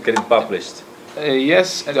to get it published?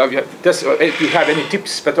 Yes, and if you have any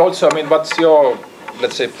tips, but also, what's your,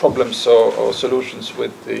 let's say, problems or solutions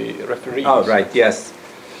with the referees? Oh, right, yes.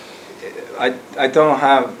 I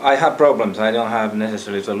have problems. I don't have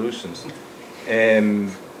necessarily solutions.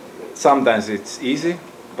 Sometimes it's easy,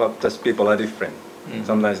 but just people are different.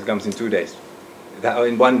 Sometimes it comes in 2 days.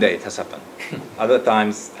 In 1 day it has happened. Other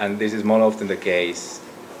times, and this is more often the case,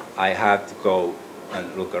 I have to go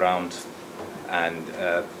and look around, and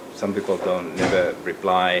some people never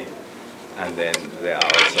reply, and then there are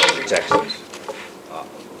also rejections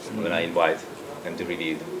when I invite them to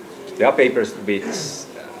review. There are papers which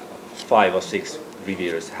 5 or 6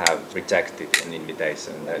 reviewers have rejected an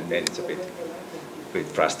invitation, and then it's a bit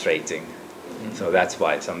frustrating. So that's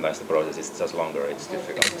why sometimes the process is just longer. It's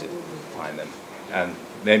difficult to find them, and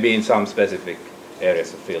maybe in some specific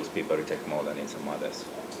areas of fields people reject more than in some others.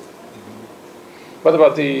 What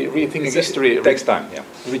about the rethinking history? It takes time, yeah.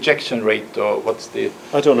 Rejection rate, or what's the?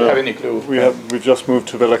 I don't know. Have any clue? We've just moved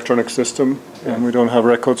to the electronic system, and we don't have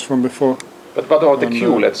records from before. But what about the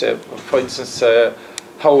queue? Let's say, for instance,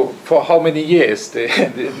 for how many years the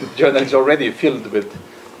journal is already filled with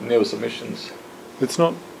new submissions? It's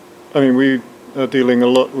not. We are dealing a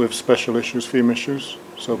lot with special issues, theme issues.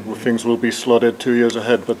 So things will be slotted 2 years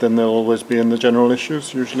ahead, but then they'll always be in the general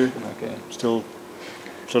issues usually. Okay. Still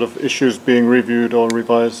sort of issues being reviewed or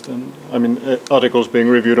revised, and articles being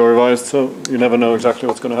reviewed or revised, so you never know exactly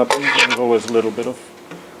what's going to happen. There's always a little bit of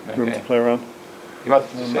room to play around. You want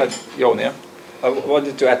to say, Jouni? I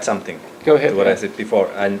wanted to add something. Go ahead. To what I said before,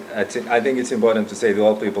 and I think it's important to say to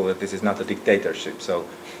all people that this is not a dictatorship. So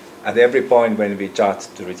at every point when we judge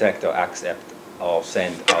to reject or accept or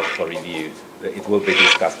send out for review, it will be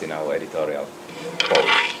discussed in our editorial board.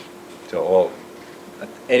 So at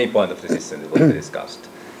any point of the system, it will be discussed.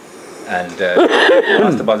 And you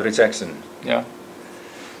asked about rejection. Yeah.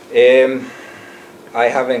 I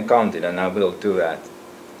haven't counted, and I will do that.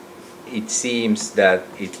 It seems that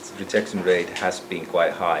its rejection rate has been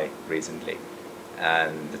quite high recently,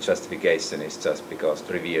 and the justification is just because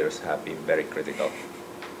the reviewers have been very critical,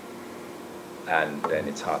 and then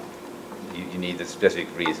it's hard. You need a specific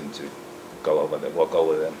reason to walk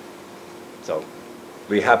over them. So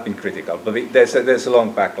we have been critical, but there's a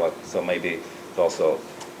long backlog, so maybe it's also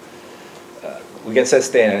we can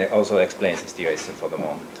sustain, and it also explains the situation for the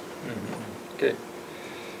moment. Okay.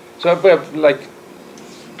 So we have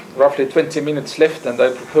roughly 20 minutes left, and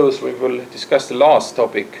I propose we will discuss the last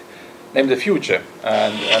topic, named the future.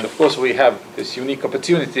 And of course we have this unique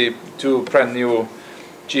opportunity, two brand new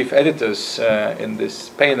chief editors in this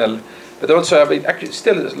panel. But also I would actually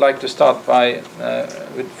still like to start by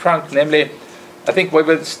with Frank, namely, I think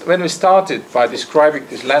when we started by describing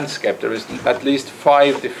this landscape, there is at least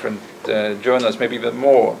 5 different journals, maybe even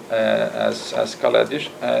more, as Kalle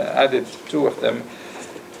added 2 of them.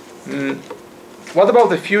 What about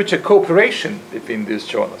the future cooperation between these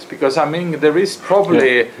journals? Because I mean, there is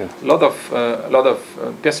probably a lot of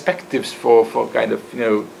perspectives for kind of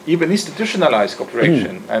even institutionalized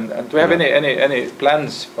cooperation. And do you have any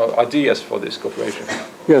plans or ideas for this cooperation?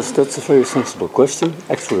 Yes, that's a very sensible question.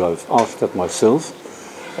 Actually, I've asked that myself,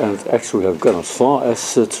 and actually I've gone as far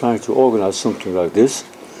as trying to organize something like this.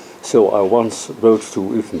 So I once wrote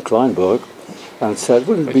to Ethan Kleinberg and said,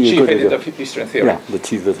 wouldn't it be a good idea? The chief editor of Eastern Theory. Yeah, the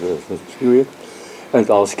chief editor of Theory. And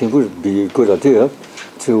asked him, would it be a good idea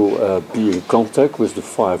to be in contact with the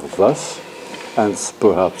 5 of us and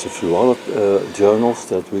perhaps a few other journals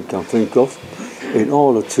that we can think of in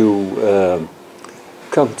order to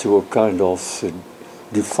come to a kind of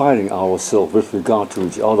defining ourselves with regard to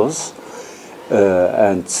each other's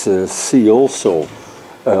and see also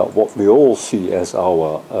what we all see as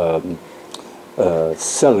our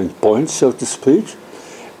selling points, so to speak,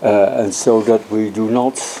 and so that we do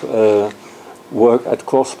not work at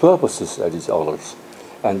cross purposes at each other's,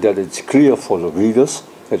 and that it's clear for the readers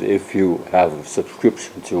that if you have a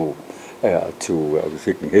subscription to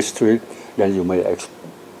Rethinking History, then you may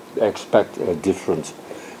expect a different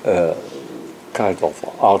kind of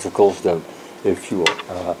articles than if you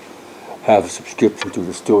have a subscription to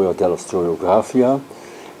the Storia della Storiographia,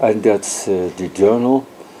 and that the journal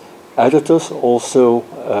editors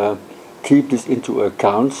also keep this into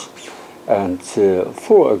account. And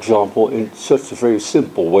for example, in such a very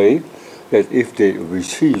simple way, that if they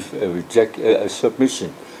receive a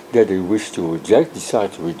submission that they wish to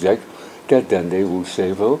decide to reject, that then they will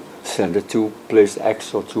say, well, send it to place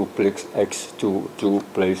X or to place X to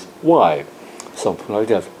place Y, something like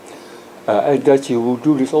that. And that you will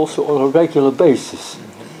do this also on a regular basis,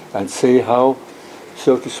 and say how,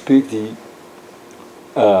 so to speak,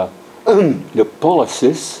 the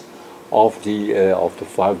policies of the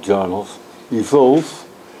 5 journals evolve,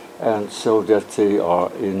 and so that they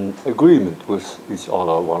are in agreement with each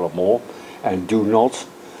other one or more, and do not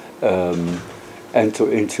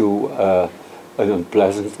enter into an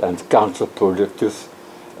unpleasant and counterproductive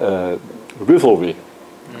rivalry.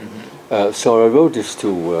 So I wrote this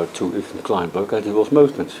to Ethan Kleinberg, and he was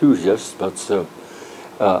most enthusiastic, but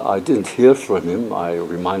I didn't hear from him. I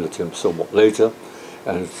reminded him somewhat later,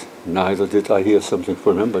 and neither did I hear something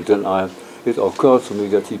from him. But then it occurred to me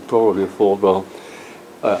that he probably thought,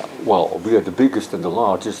 well, we are the biggest and the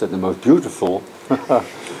largest and the most beautiful,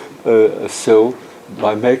 so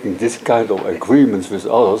by making this kind of agreements with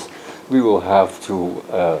others, we will have to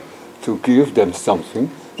give them something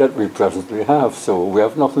that we presently have. So we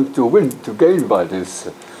have nothing to gain by this.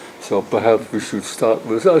 So perhaps we should start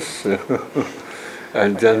with us,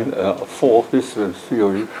 and then for history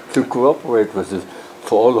theory to cooperate with it.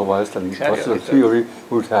 For otherwise, then history theory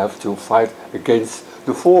would have to fight against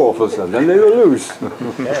the 4 of us, and then they will lose.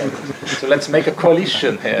 So let's make a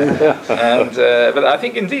coalition here. And but I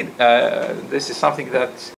think indeed this is something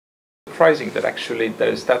that's surprising, that actually there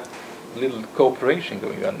is that little cooperation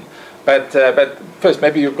going on. But first,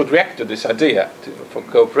 maybe you could react to this idea for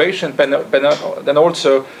cooperation, but then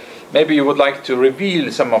also maybe you would like to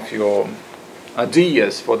reveal some of your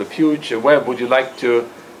ideas for the future. Where would you like to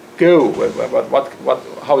go?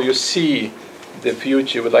 How you see the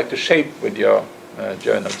future you would like to shape with your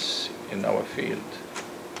journals in our field?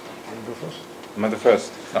 Am I the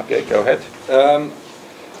first? Okay, go ahead.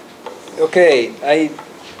 Okay,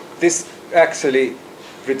 this actually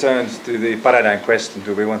returns to the paradigm question: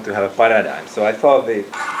 do we want to have a paradigm? So I thought the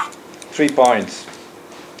 3 points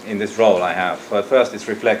in this role I have. First is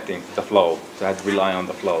reflecting the flow, so I had to rely on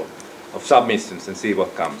the flow of submissions and see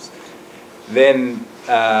what comes. Then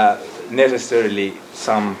necessarily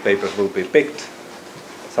some papers will be picked,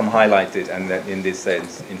 some highlighted, and then in this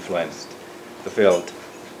sense influenced the field.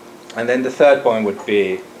 And then the third point would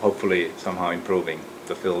be hopefully somehow improving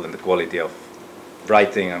the field and the quality of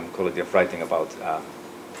writing and quality of writing about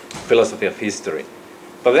philosophy of history.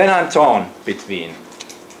 But then I'm torn between,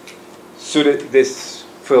 should this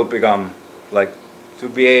field become, like, to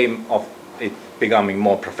be aim of it becoming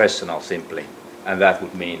more professional simply, and that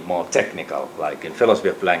would mean more technical, like in philosophy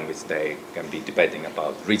of language they can be debating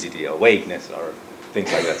about rigidity or vagueness or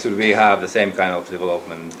things like that. Should we have the same kind of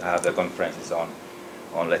development, have the conferences on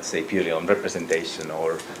let's say, purely on representation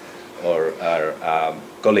or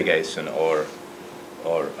colligation or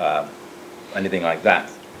anything like that.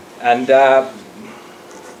 And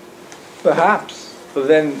perhaps, but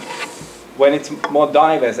then when it's more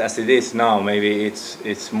diverse as it is now, maybe it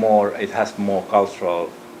has more cultural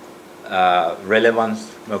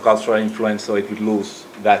relevance, more cultural influence, so it would lose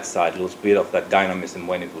that side, lose a bit of that dynamism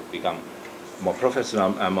when it would become more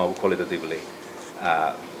professional and more qualitatively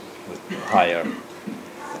higher,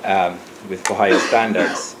 with higher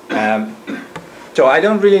standards. So I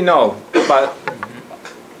don't really know, but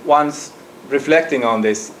once reflecting on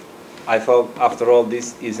this, I thought, after all,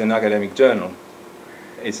 this is an academic journal.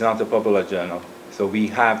 It's not a popular journal. So we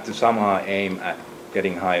have to somehow aim at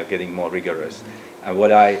getting higher, getting more rigorous. And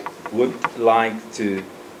what I would like to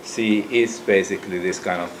see is basically this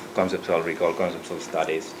kind of conceptual recall, conceptual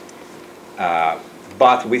studies,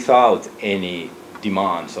 but without any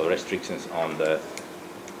demands or restrictions on the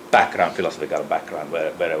background, philosophical background,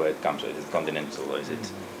 wherever it comes. Is it continental, or is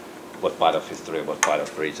it what part of history, what part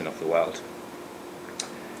of region of the world?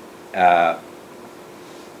 But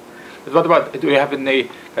what about, do you have any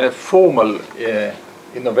kind of formal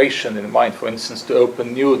innovation in mind, for instance, to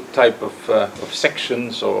open new type of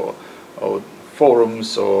sections or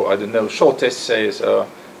forums, or I don't know, short essays, or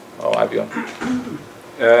have you?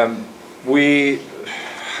 We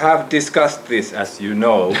have discussed this, as you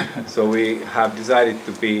know, so we have decided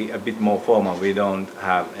to be a bit more formal. We don't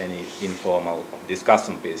have any informal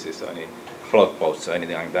discussion pieces or any blog posts or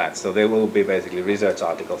anything like that. So there will be basically research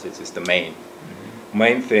articles, which is the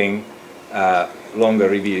main thing, longer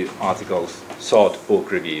review articles, short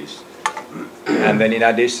book reviews. And then in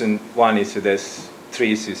addition, one issue, there's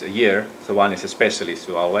 3 issues a year, so one is a special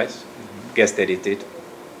issue always, guest edited,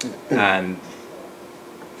 and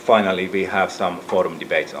finally we have some forum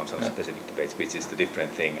debates on some specific debates, which is the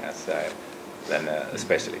different thing than a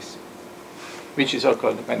special issue. Which is also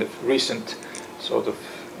a kind of recent sort of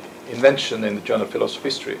invention in the Journal of Philosophy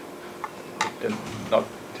History. There not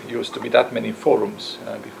used to be that many forums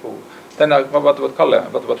before. Then what about Kalle?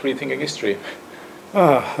 What about rethinking history?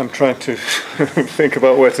 I'm trying to think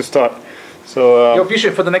about where to start. So your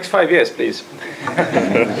vision for the next 5 years, please.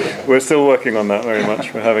 We're still working on that very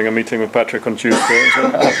much. We're having a meeting with Patrick on Tuesday.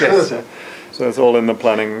 So it's all in the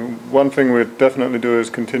planning. One thing we'd definitely do is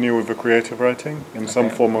continue with the creative writing in some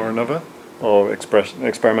form or another, or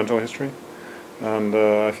experimental history. And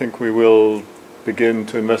I think we will begin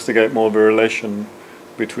to investigate more the relation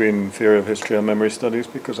between theory of history and memory studies,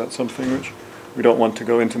 because that's something which we don't want to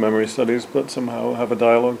go into memory studies, but somehow have a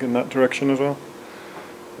dialogue in that direction as well.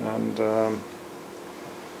 And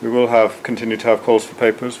we will continue to have calls for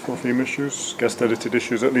papers for theme issues, guest edited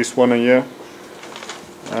issues, at least 1 a year.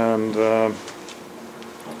 And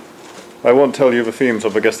I won't tell you the themes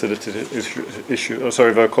of the guest edited issue.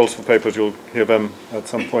 Sorry, the calls for papers, you'll hear them at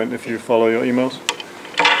some point if you follow your emails.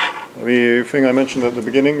 The thing I mentioned at the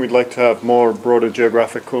beginning, we'd like to have more broader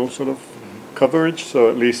geographical sort of coverage, so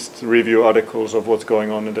at least review articles of what's going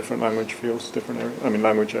on in different language fields,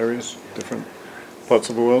 language areas, different parts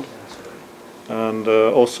of the world. And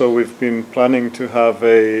also we've been planning to have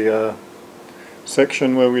a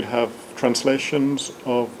section where we'd have translations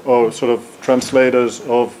of, or sort of translators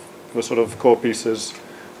of the sort of core pieces,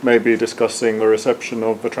 maybe discussing the reception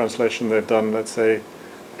of the translation they've done. Let's say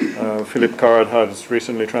Philippe Card has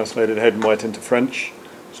recently translated Head and White into French,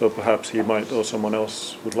 so perhaps he might, or someone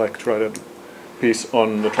else would like to write a piece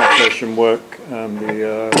on the translation work and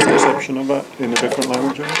the reception of that in a different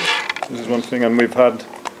language. This is one thing, and we've had,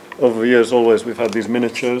 over the years always, we've had these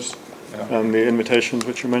miniatures and the invitations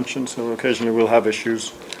which you mentioned, so occasionally we'll have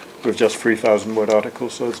issues with just 3,000 word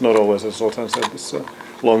articles, so it's not always, as Zoltan said, this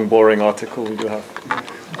long boring article. We do have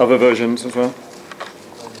other versions as well,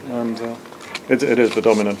 and it is the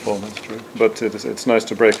dominant form, that's true, but it's nice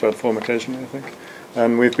to break that form occasionally, I think.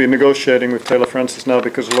 And we've been negotiating with Taylor Francis now,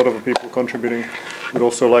 because a lot of the people contributing would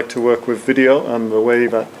also like to work with video, and the way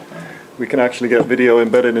that we can actually get video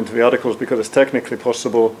embedded into the articles, because it's technically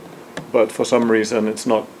possible, but for some reason it's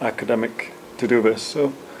not academic to do this.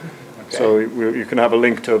 So you can have a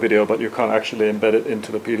link to a video, but you can't actually embed it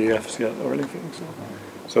into the PDFs yet or anything.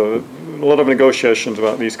 So a lot of negotiations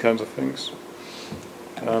about these kinds of things.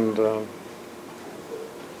 And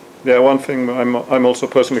one thing I'm also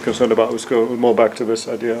personally concerned about was go more back to this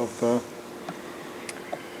idea of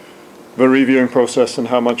the reviewing process and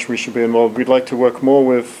how much we should be involved. We'd like to work more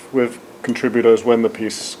with contributors when the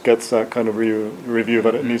piece gets that kind of review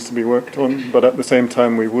that it needs to be worked on, but at the same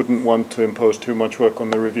time we wouldn't want to impose too much work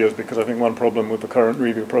on the reviewers, because I think one problem with the current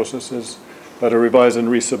review process is that a revise and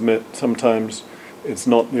resubmit sometimes it's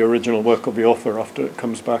not the original work of the author after it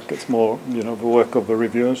comes back. It's more, you know, the work of the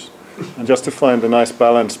reviewers. And just to find a nice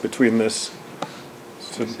balance between this,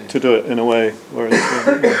 to do it in a way where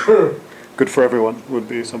it's good for everyone would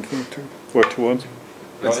be something to work towards.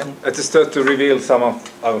 Let's start to reveal some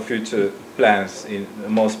of our future plans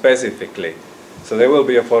more specifically. So there will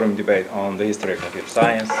be a forum debate on the historiography of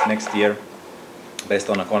science next year, based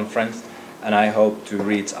on a conference, and I hope to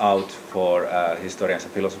reach out for historians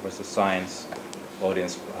and philosophers of science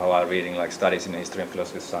audience who are reading like studies in history and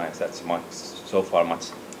philosophy of science. That's so far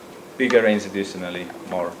much bigger, institutionally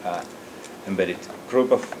more embedded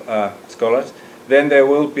group of scholars. Then there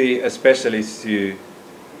will be a special issue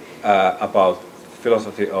about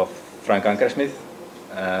philosophy of Frank Ankersmit,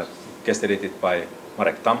 guest edited by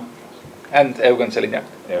Marek Tamm. And Eugen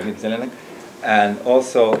Seleniak. And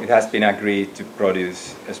also it has been agreed to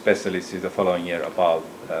produce a special issue the following year about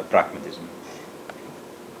pragmatism,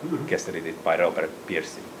 guest edited by Robert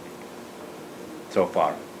Piercy. So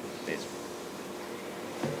far, this.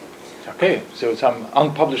 Okay, so some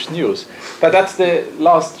unpublished news. But that's the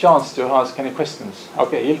last chance to ask any questions.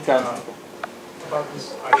 Okay, Ilka. About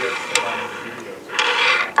this idea of videos,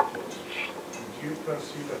 do you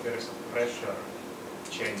perceive that there is a pressure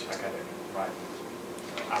to change academic writing,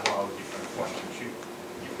 allow different formats?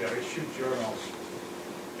 If there is journals,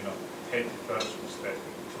 you know, take the first step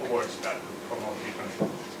towards that to promote different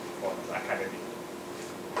forms of academic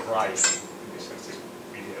writing in this sense,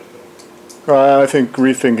 videos. I think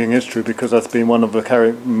rethinking history, because that's been one of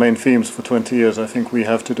the main themes for 20 years. I think we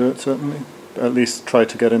have to do it, certainly. At least try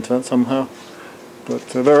to get into that somehow. But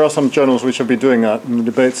there are some journals which have been doing that, and the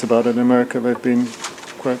debates about it in America, they've been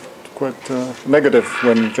quite negative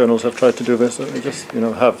when journals have tried to do this. They just, you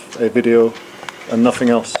know, have a video and nothing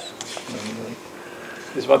else.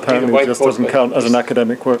 And, apparently it just doesn't count as an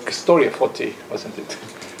academic work. Story of 40, wasn't it?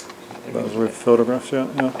 That was with photographs, yeah.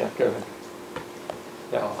 Yeah, go ahead.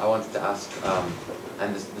 Yeah, I wanted to ask,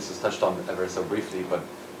 and this is touched on ever so briefly, but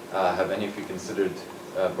have any of you considered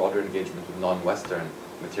broader engagement with non-Western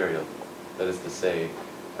material? That is to say,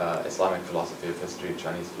 Islamic philosophy of history,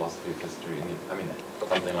 Chinese philosophy of history, I mean,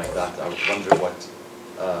 something like that. I would wonder what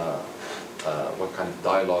kind of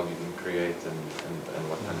dialogue you can create and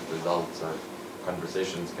what kind of results or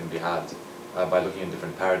conversations can be had by looking at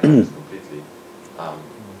different paradigms completely,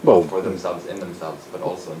 for themselves, in themselves, but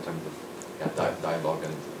also in terms of dialogue.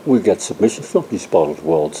 And we get submissions from these part of the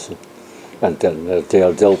world, and then they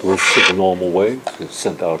are dealt with in the normal way. It's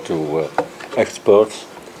sent out to experts.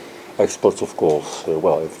 Experts, of course,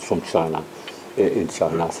 well, if it's from China, in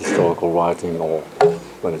China's historical writing, or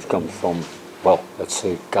when it comes from, well, let's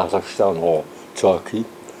say Kazakhstan or Turkey,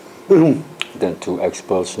 then to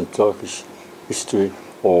experts in Turkish history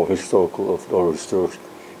or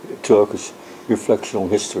Turkish reflection on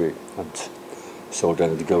history, and so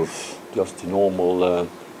then it goes just the normal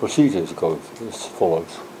procedures goes as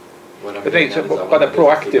follows. But it's quite a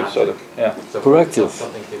proactive sort of, yeah. So proactive.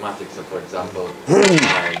 Something thematic. So, for example,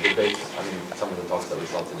 debates. I mean, some of the talks that we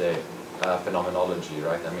saw today, phenomenology,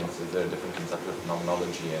 right? I mean, so there are different concepts of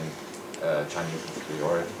phenomenology in Chinese history,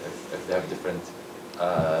 or if they have different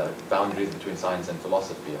boundaries between science and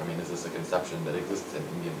philosophy. I mean, is this a conception that exists in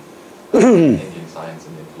Indian science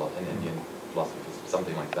and in Indian philosophy,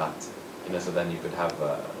 something like that? You know, so then you could have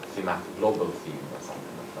a thematic global theme or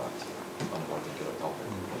something like that on a particular topic.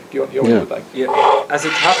 As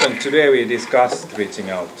it happened today, we discussed reaching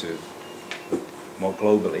out to more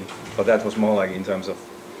globally, but that was more like in terms of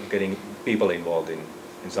getting people involved in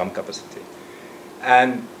some capacity.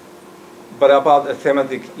 But about a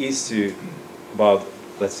thematic issue about,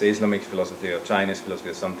 let's say, Islamic philosophy or Chinese philosophy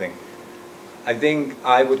or something, I think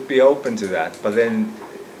I would be open to that, but then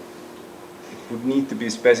it would need to be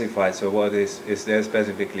specified. So what is there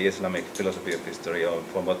specifically Islamic philosophy of history, or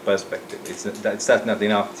from what perspective? That's not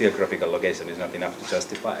enough. Geographical location is not enough to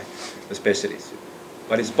justify a special issue,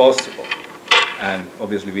 but it's possible. And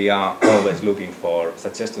obviously we are always looking for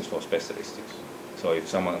suggestions for special issues. So if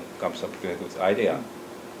someone comes up with a good idea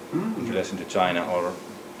in relation to China or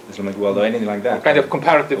Islamic world or anything like that. Kind of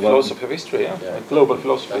comparative philosophy of history, like global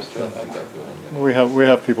philosophy of history. We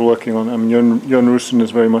have people working on. I mean, Jon Russen is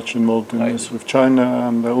very much involved in this with China,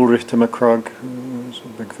 and Ulrich Timmerkrag is a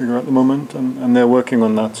big figure at the moment, and they're working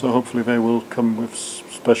on that. So hopefully they will come with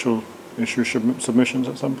special issue submissions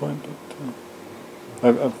at some point.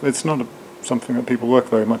 But it's not something that people work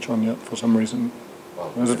very much on yet for some reason.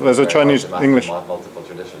 There's a Chinese English. Multiple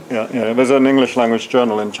traditions. Yeah. There's an English language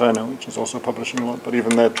journal in China which is also publishing a lot, but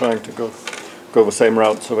even they're trying to go the same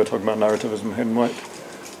route. So they're talking about narrativism, hidden white,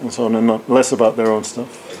 and so on, and not less about their own stuff.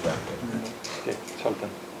 Exactly. Okay, Sultan.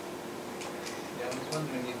 Yeah, I was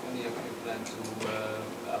wondering if any of you plan to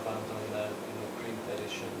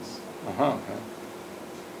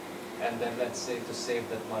And then let's say to save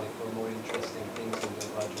that money for more interesting things in the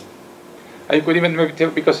budget. I could even maybe tell,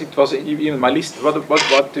 because it was even my list. How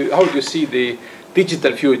do you see the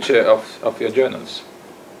digital future of your journals?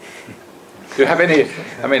 Do you have any?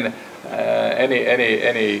 I mean,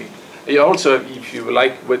 any? Also, if you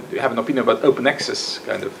like, you have an opinion about open access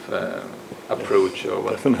kind of approach or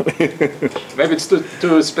what? Definitely. Maybe it's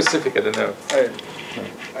too specific. I don't know.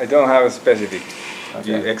 I don't have a specific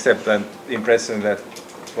view, except the impression that,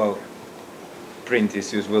 well, print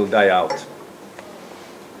issues will die out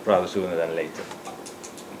rather sooner than later.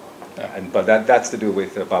 But that's to do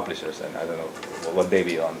with the publishers, and I don't know what they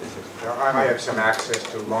view on this. I have some access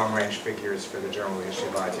to long-range figures for the general issue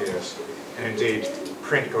of ideas, and indeed,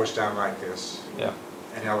 print goes down like this,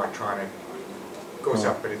 and electronic goes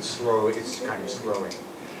up, but it's slow. It's kind of slowing.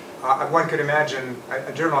 One could imagine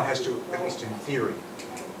a journal has to, at least in theory,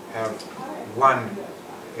 have one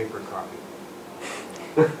paper copy.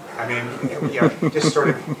 I mean, just sort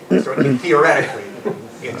of theoretically,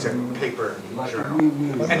 it's a paper journal.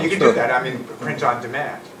 And you can do that, I mean, print on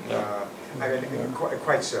demand. I mean,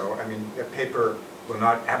 quite so. I mean, the paper will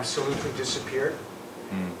not absolutely disappear,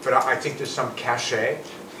 but I think there's some cachet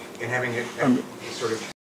in having a sort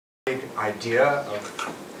of big idea of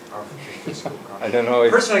physical copy. I don't know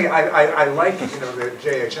if... Personally, I like, the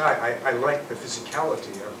JHI, I like the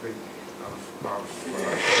physicality of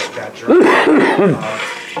that journal.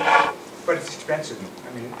 But it's expensive.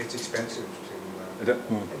 I mean, it's expensive to...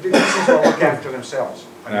 These things will look after themselves.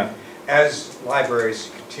 I mean, as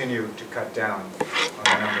libraries continue to cut down on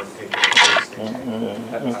the number of paper copies,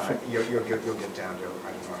 you'll get down to,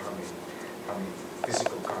 I don't know how many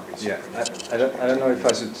physical copies. Yeah, I don't know if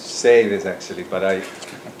I should say this actually, but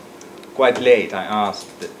quite late I asked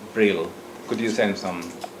Brill, could you send some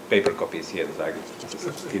paper copies here that I could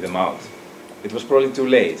just get them out? It was probably too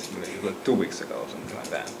late, like 2 weeks ago or something like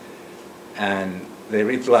that. And they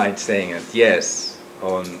replied saying that yes,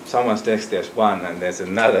 on someone's desk there's one and there's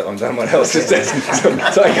another on someone else's desk.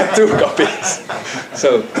 So I got 2 copies.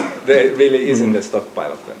 So there really isn't a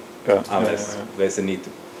stockpile of them, unless there's a need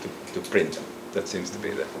to print them. That seems to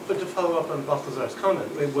be the... But to follow up on Balthazar's comment,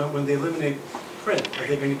 when they eliminate print, are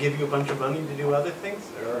they going to give you a bunch of money to do other things?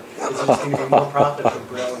 Or is it just going to be more profit from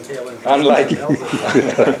Brill and Taylor? Unlikely.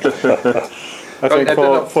 I think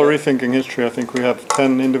for Rethinking History, I think we have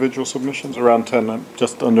 10 individual submissions, around 10,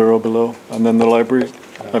 just under or below, and then the library,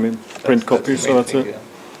 I mean, print copies, so that's it.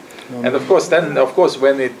 And of course,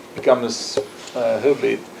 when it becomes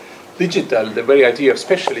wholly digital, the very idea of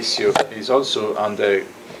special issue is also under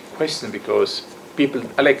question, because people,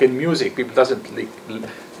 like in music, people doesn't like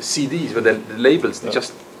CDs with the labels, they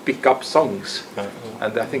just pick up songs.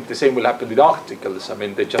 And I think the same will happen with articles. I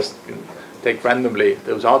mean, they just take randomly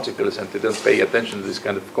those articles and they don't pay attention to this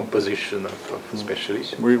kind of composition of special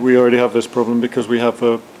issues. We already have this problem because we have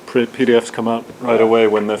PDFs come out right away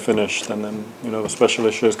when they're finished, and then the special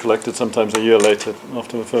issue is collected sometimes a year later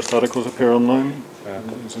after the first articles appear online.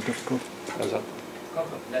 It's difficult. A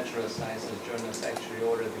couple of natural sciences journals actually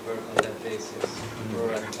already work on that basis, or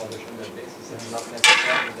publish on that basis. It's not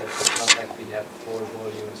necessarily that it's not like we have 4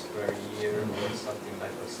 volumes per year or something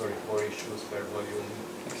like that. Sorry, 4 issues per volume.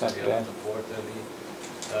 Exactly. Quarterly.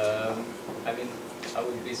 I mean, I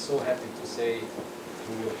would be so happy to say to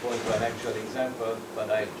point to an actual example, but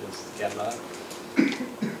I just cannot.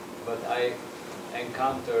 But I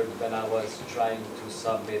encountered when I was trying to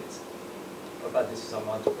submit, but this is on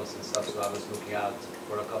 100% stuff, so I was looking out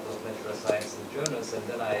for a couple of natural sciences journals, and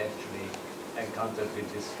then I actually encountered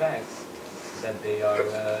with these facts that they are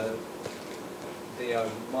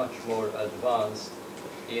much more advanced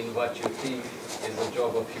in what you think is the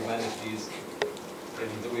job of humanities in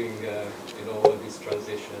doing all these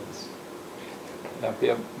transitions.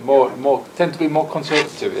 Yeah, tend to be more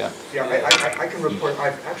conservative. I can report.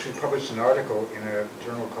 I've actually published an article in a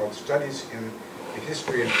journal called Studies in the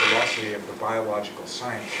History and Philosophy of the Biological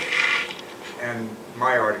Sciences, and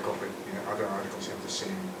my article, but other articles have the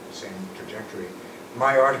same trajectory.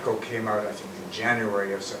 My article came out, I think, in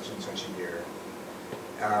January of such and such a year,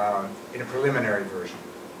 in a preliminary version.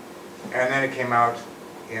 And then it came out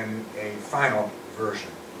in a final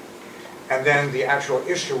version. And then the actual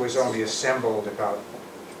issue was only assembled about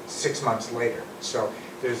 6 months later. So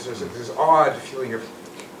there's this odd feeling of,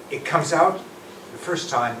 it comes out the first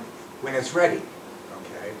time when it's ready,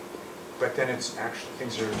 okay? But then it's actually,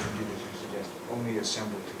 things are only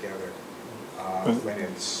assembled together when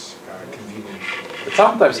it's convenient. But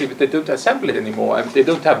sometimes if they don't assemble it anymore, and they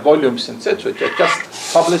don't have volumes, etc., they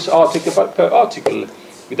just publish article per article,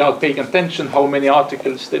 without paying attention how many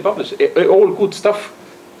articles they publish. All good stuff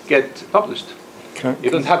get published.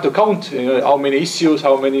 You don't have to count how many issues,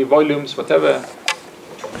 how many volumes, whatever.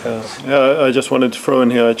 Yeah, I just wanted to throw in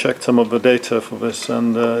here, I checked some of the data for this,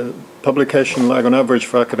 and publication lag on average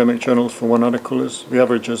for academic journals for one article the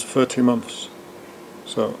average is 30 months.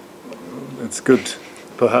 So it's good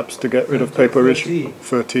perhaps to get rid of paper issue.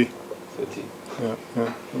 30. Yeah,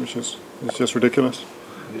 which is just ridiculous.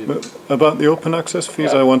 But about the open access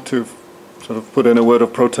fees, I want to sort of put in a word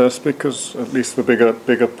of protest, because at least the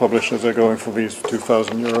bigger publishers are going for these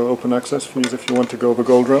 €2,000 open access fees if you want to go the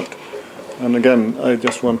gold route. And again, I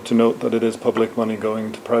just want to note that it is public money going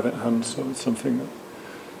into private hands, so it's something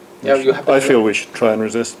that I feel we should try and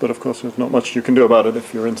resist, but of course there's not much you can do about it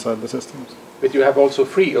if you're inside the systems. But you have also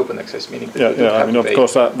free open access, meaning that I mean, of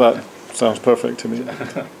course that sounds perfect to me.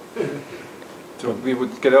 So we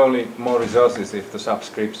would get only more resources if the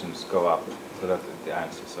subscriptions go up, so that's the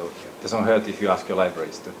answer. So it doesn't hurt if you ask your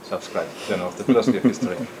libraries to subscribe to Journal of the Philosophy of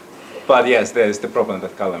History. But yes, there is the problem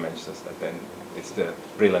that Kalle mentions, that then it's the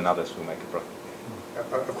Brill and others who make a profit.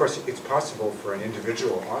 Of course, it's possible for an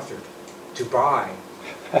individual author to buy,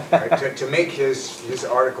 right, to make his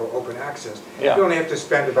article open access. Yeah. You only have to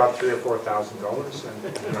spend about $3,000 or $4,000,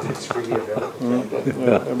 and it's freely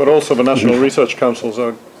available. But also the national research councils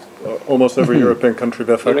are almost every European country,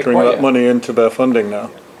 they're factoring that money into their funding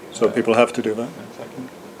now, so people have to do that.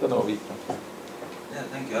 Yeah,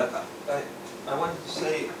 thank you. I wanted to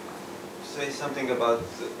say something about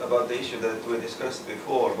the issue that we discussed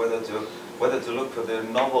before, whether to look for the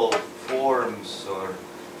novel forms or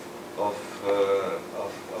of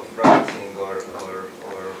writing or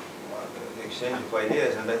the exchange of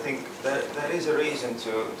ideas, and I think there is a reason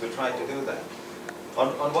to try to do that.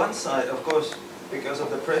 On one side, of course, because of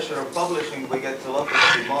the pressure of publishing, we get a lot of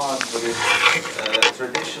demand for this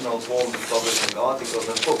traditional form of publishing articles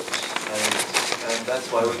and books, and that's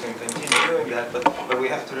why we can continue doing that. But we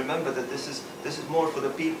have to remember that this is more for the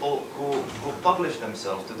people who publish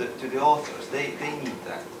themselves, to the authors. They need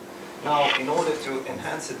that. Now, in order to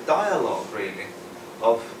enhance a dialogue, really,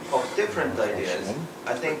 of different ideas,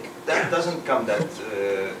 I think that doesn't come that.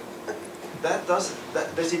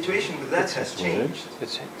 The situation with that has changed,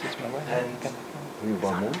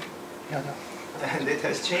 and it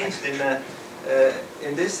has changed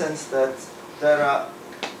in this sense that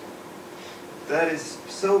there is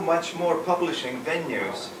so much more publishing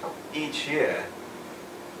venues each year,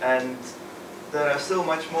 and there are so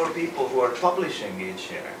much more people who are publishing each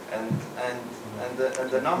year, and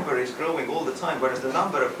the number is growing all the time, whereas the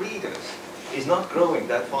number of readers is not growing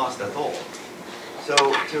that fast at all. So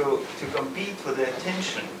to compete for the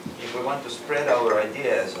attention, if we want to spread our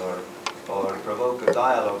ideas or provoke a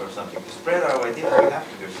dialogue or something, to spread our ideas, we have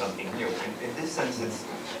to do something new. In this sense,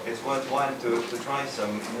 it's worthwhile to try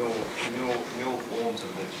some new forms of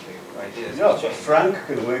literature ideas. Yeah, but Frank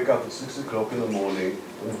can wake up at 6 o'clock in the morning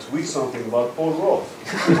and tweet something about Paul Roth.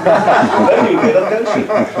 Then you get attention.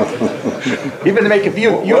 Even make a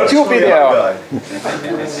YouTube video.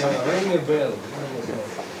 Ring a bell.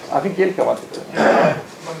 I think Ilka wanted to. I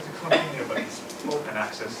wanted to continue about this open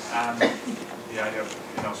access and the idea of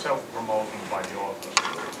self-promoting by the authors.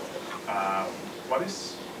 What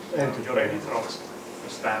is your editorial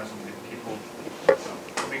stance on the people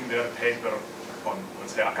putting their paper on,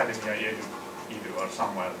 let's say, Academia Edu or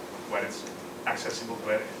somewhere where it's accessible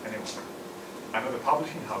to anyone? I know the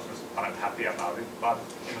publishing houses aren't happy about it, but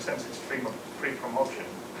in a sense it's free promotion.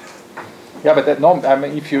 Yeah, but I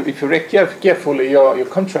mean, if you read carefully your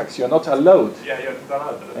contracts, you're not allowed. Yeah, you're not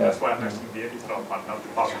allowed. That's why I'm asking the editorial part, not the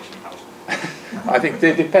publishing house. I think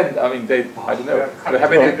they depend. I mean, I don't know. Do you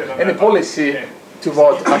have any policy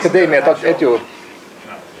toward academia.edu?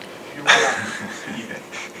 You want to see the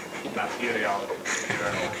material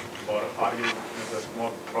journal, or are you just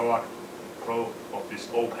more pro of this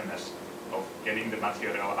openness of getting the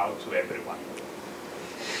material out to everyone?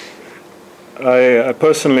 I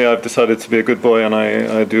personally, I've decided to be a good boy, and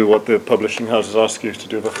I do what the publishing houses ask you to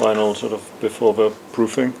do, the final sort of before the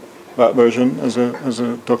proofing, that version as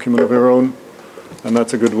a document of your own, and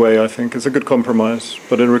that's a good way. I think it's a good compromise,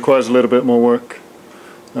 but it requires a little bit more work.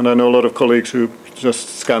 And I know a lot of colleagues who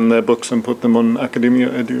just scan their books and put them on Academia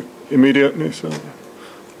Edu immediately. So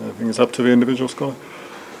I think it's up to the individual scholar.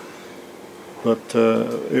 But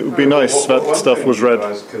it would be nice that stuff was read. What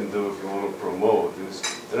you guys can do if you want to promote is,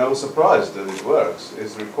 and I was surprised that it works,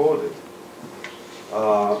 it's recorded.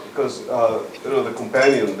 Because the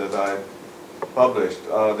companion that I published,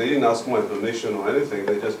 they didn't ask my permission or anything,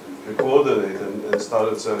 they just recorded it and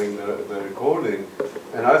started selling the recording.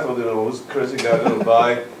 And I thought, who's the crazy guy going to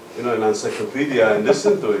buy an encyclopedia and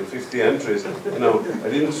listen to it, 50 entries. I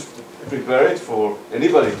didn't prepare it for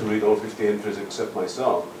anybody to read all 50 entries except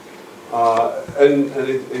myself. And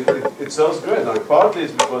it sounds great. Now, partly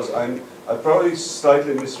it's because I probably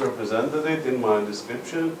slightly misrepresented it in my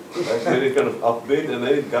description. I made it kind of upbeat, and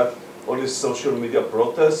then it got all these social media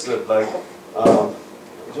protests that like,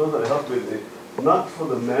 Jonathan, help with it. Not for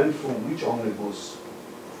the men from which omnibus?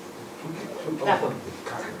 Clapham.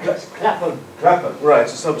 Right.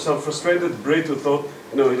 So some frustrated Brit who thought,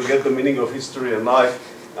 he'll get the meaning of history and life.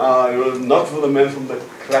 Not for the men from the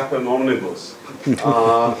Clapham omnibus.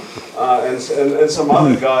 And some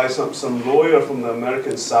other guy, some lawyer from the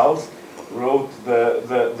American South, wrote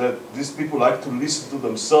that these people like to listen to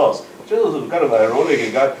themselves. Which is kind of ironic.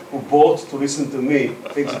 A guy who bought to listen to me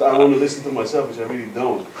thinks that I want to listen to myself, which I really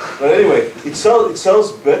don't. But anyway, it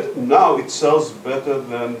sells better now. It sells better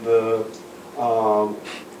than the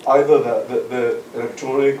either the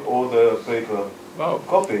electronic or the paper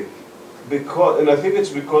copy. And I think it's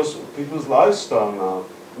because people's lifestyle now.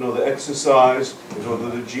 They exercise, they go to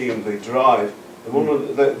the gym, they drive.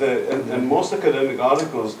 And most academic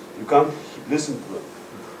articles, you can't listen to them.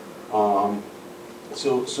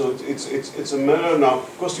 So it's a matter now.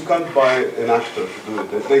 Of course, you can't buy an actor to do it.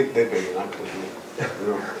 They pay an actor to do it.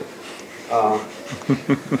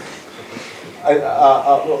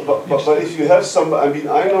 But if you have some, I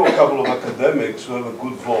know a couple of academics who have a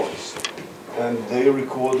good voice, and they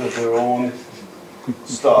recorded their own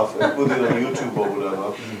stuff and put it on YouTube or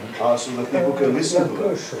whatever, so that people can listen to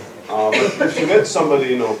them. But if you get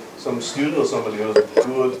somebody, some student or somebody who has a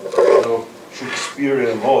good,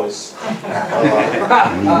 Shakespearean voice,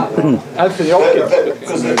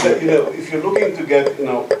 because if you're looking to get,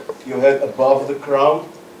 your head above the crowd,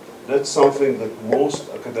 that's something that most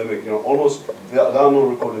academic, almost there are no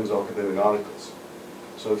recordings of academic articles.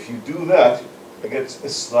 So if you do that, it gets a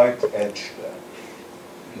slight edge there.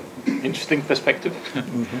 Interesting perspective.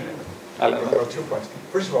 Well, 2 points.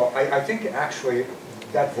 First of all, I think actually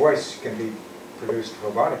that voice can be produced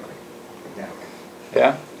robotically now.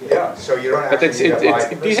 Yeah. Yeah. So you don't. But it's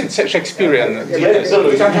decent Shakespearean.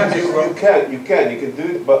 Sometimes you can do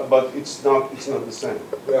it, but it's not the same.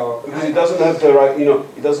 Well, because it doesn't have the right.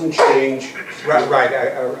 It doesn't change. Right.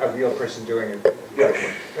 A real person doing it. Yeah.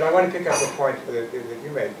 But I want to pick up a point that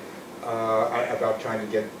you made about trying to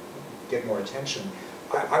get more attention.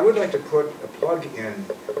 I would like to put a plug in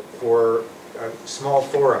for small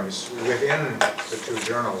forums within the two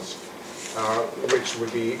journals, which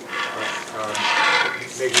would be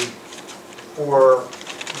maybe 4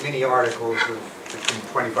 mini articles of between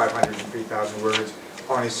 2,500 and 3,000 words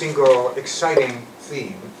on a single exciting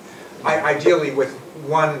theme. Ideally with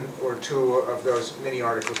 1 or 2 of those mini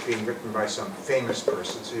articles being written by some famous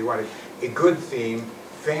person. So you wanted a good theme,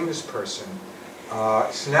 famous person,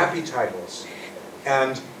 snappy titles.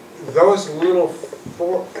 And those little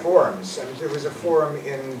forums, and there was a forum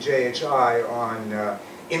in JHI on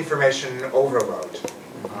information overload,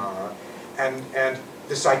 and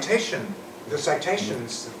the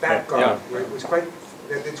citations that got was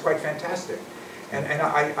quite fantastic, and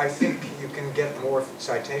I think you can get more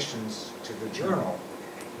citations to the journal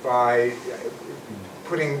by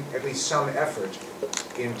putting at least some effort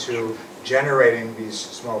into generating these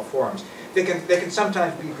small forums. They can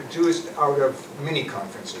sometimes be produced out of mini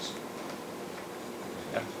conferences.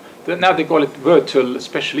 Yeah. Now they call it virtual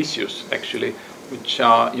special issues, actually, which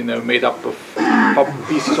are made up of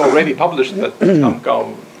pieces already published, but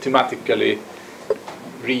somehow thematically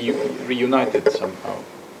reunited somehow.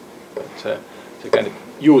 But to kind of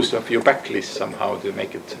use of your backlist somehow to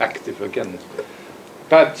make it active again.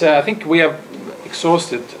 But I think we have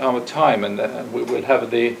exhausted our time, and we will have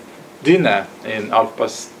the dinner in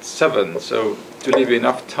 7:30, so to leave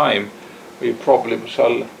enough time, we probably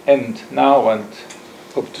shall end now and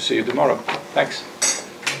hope to see you tomorrow. Thanks.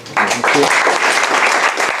 Thank you.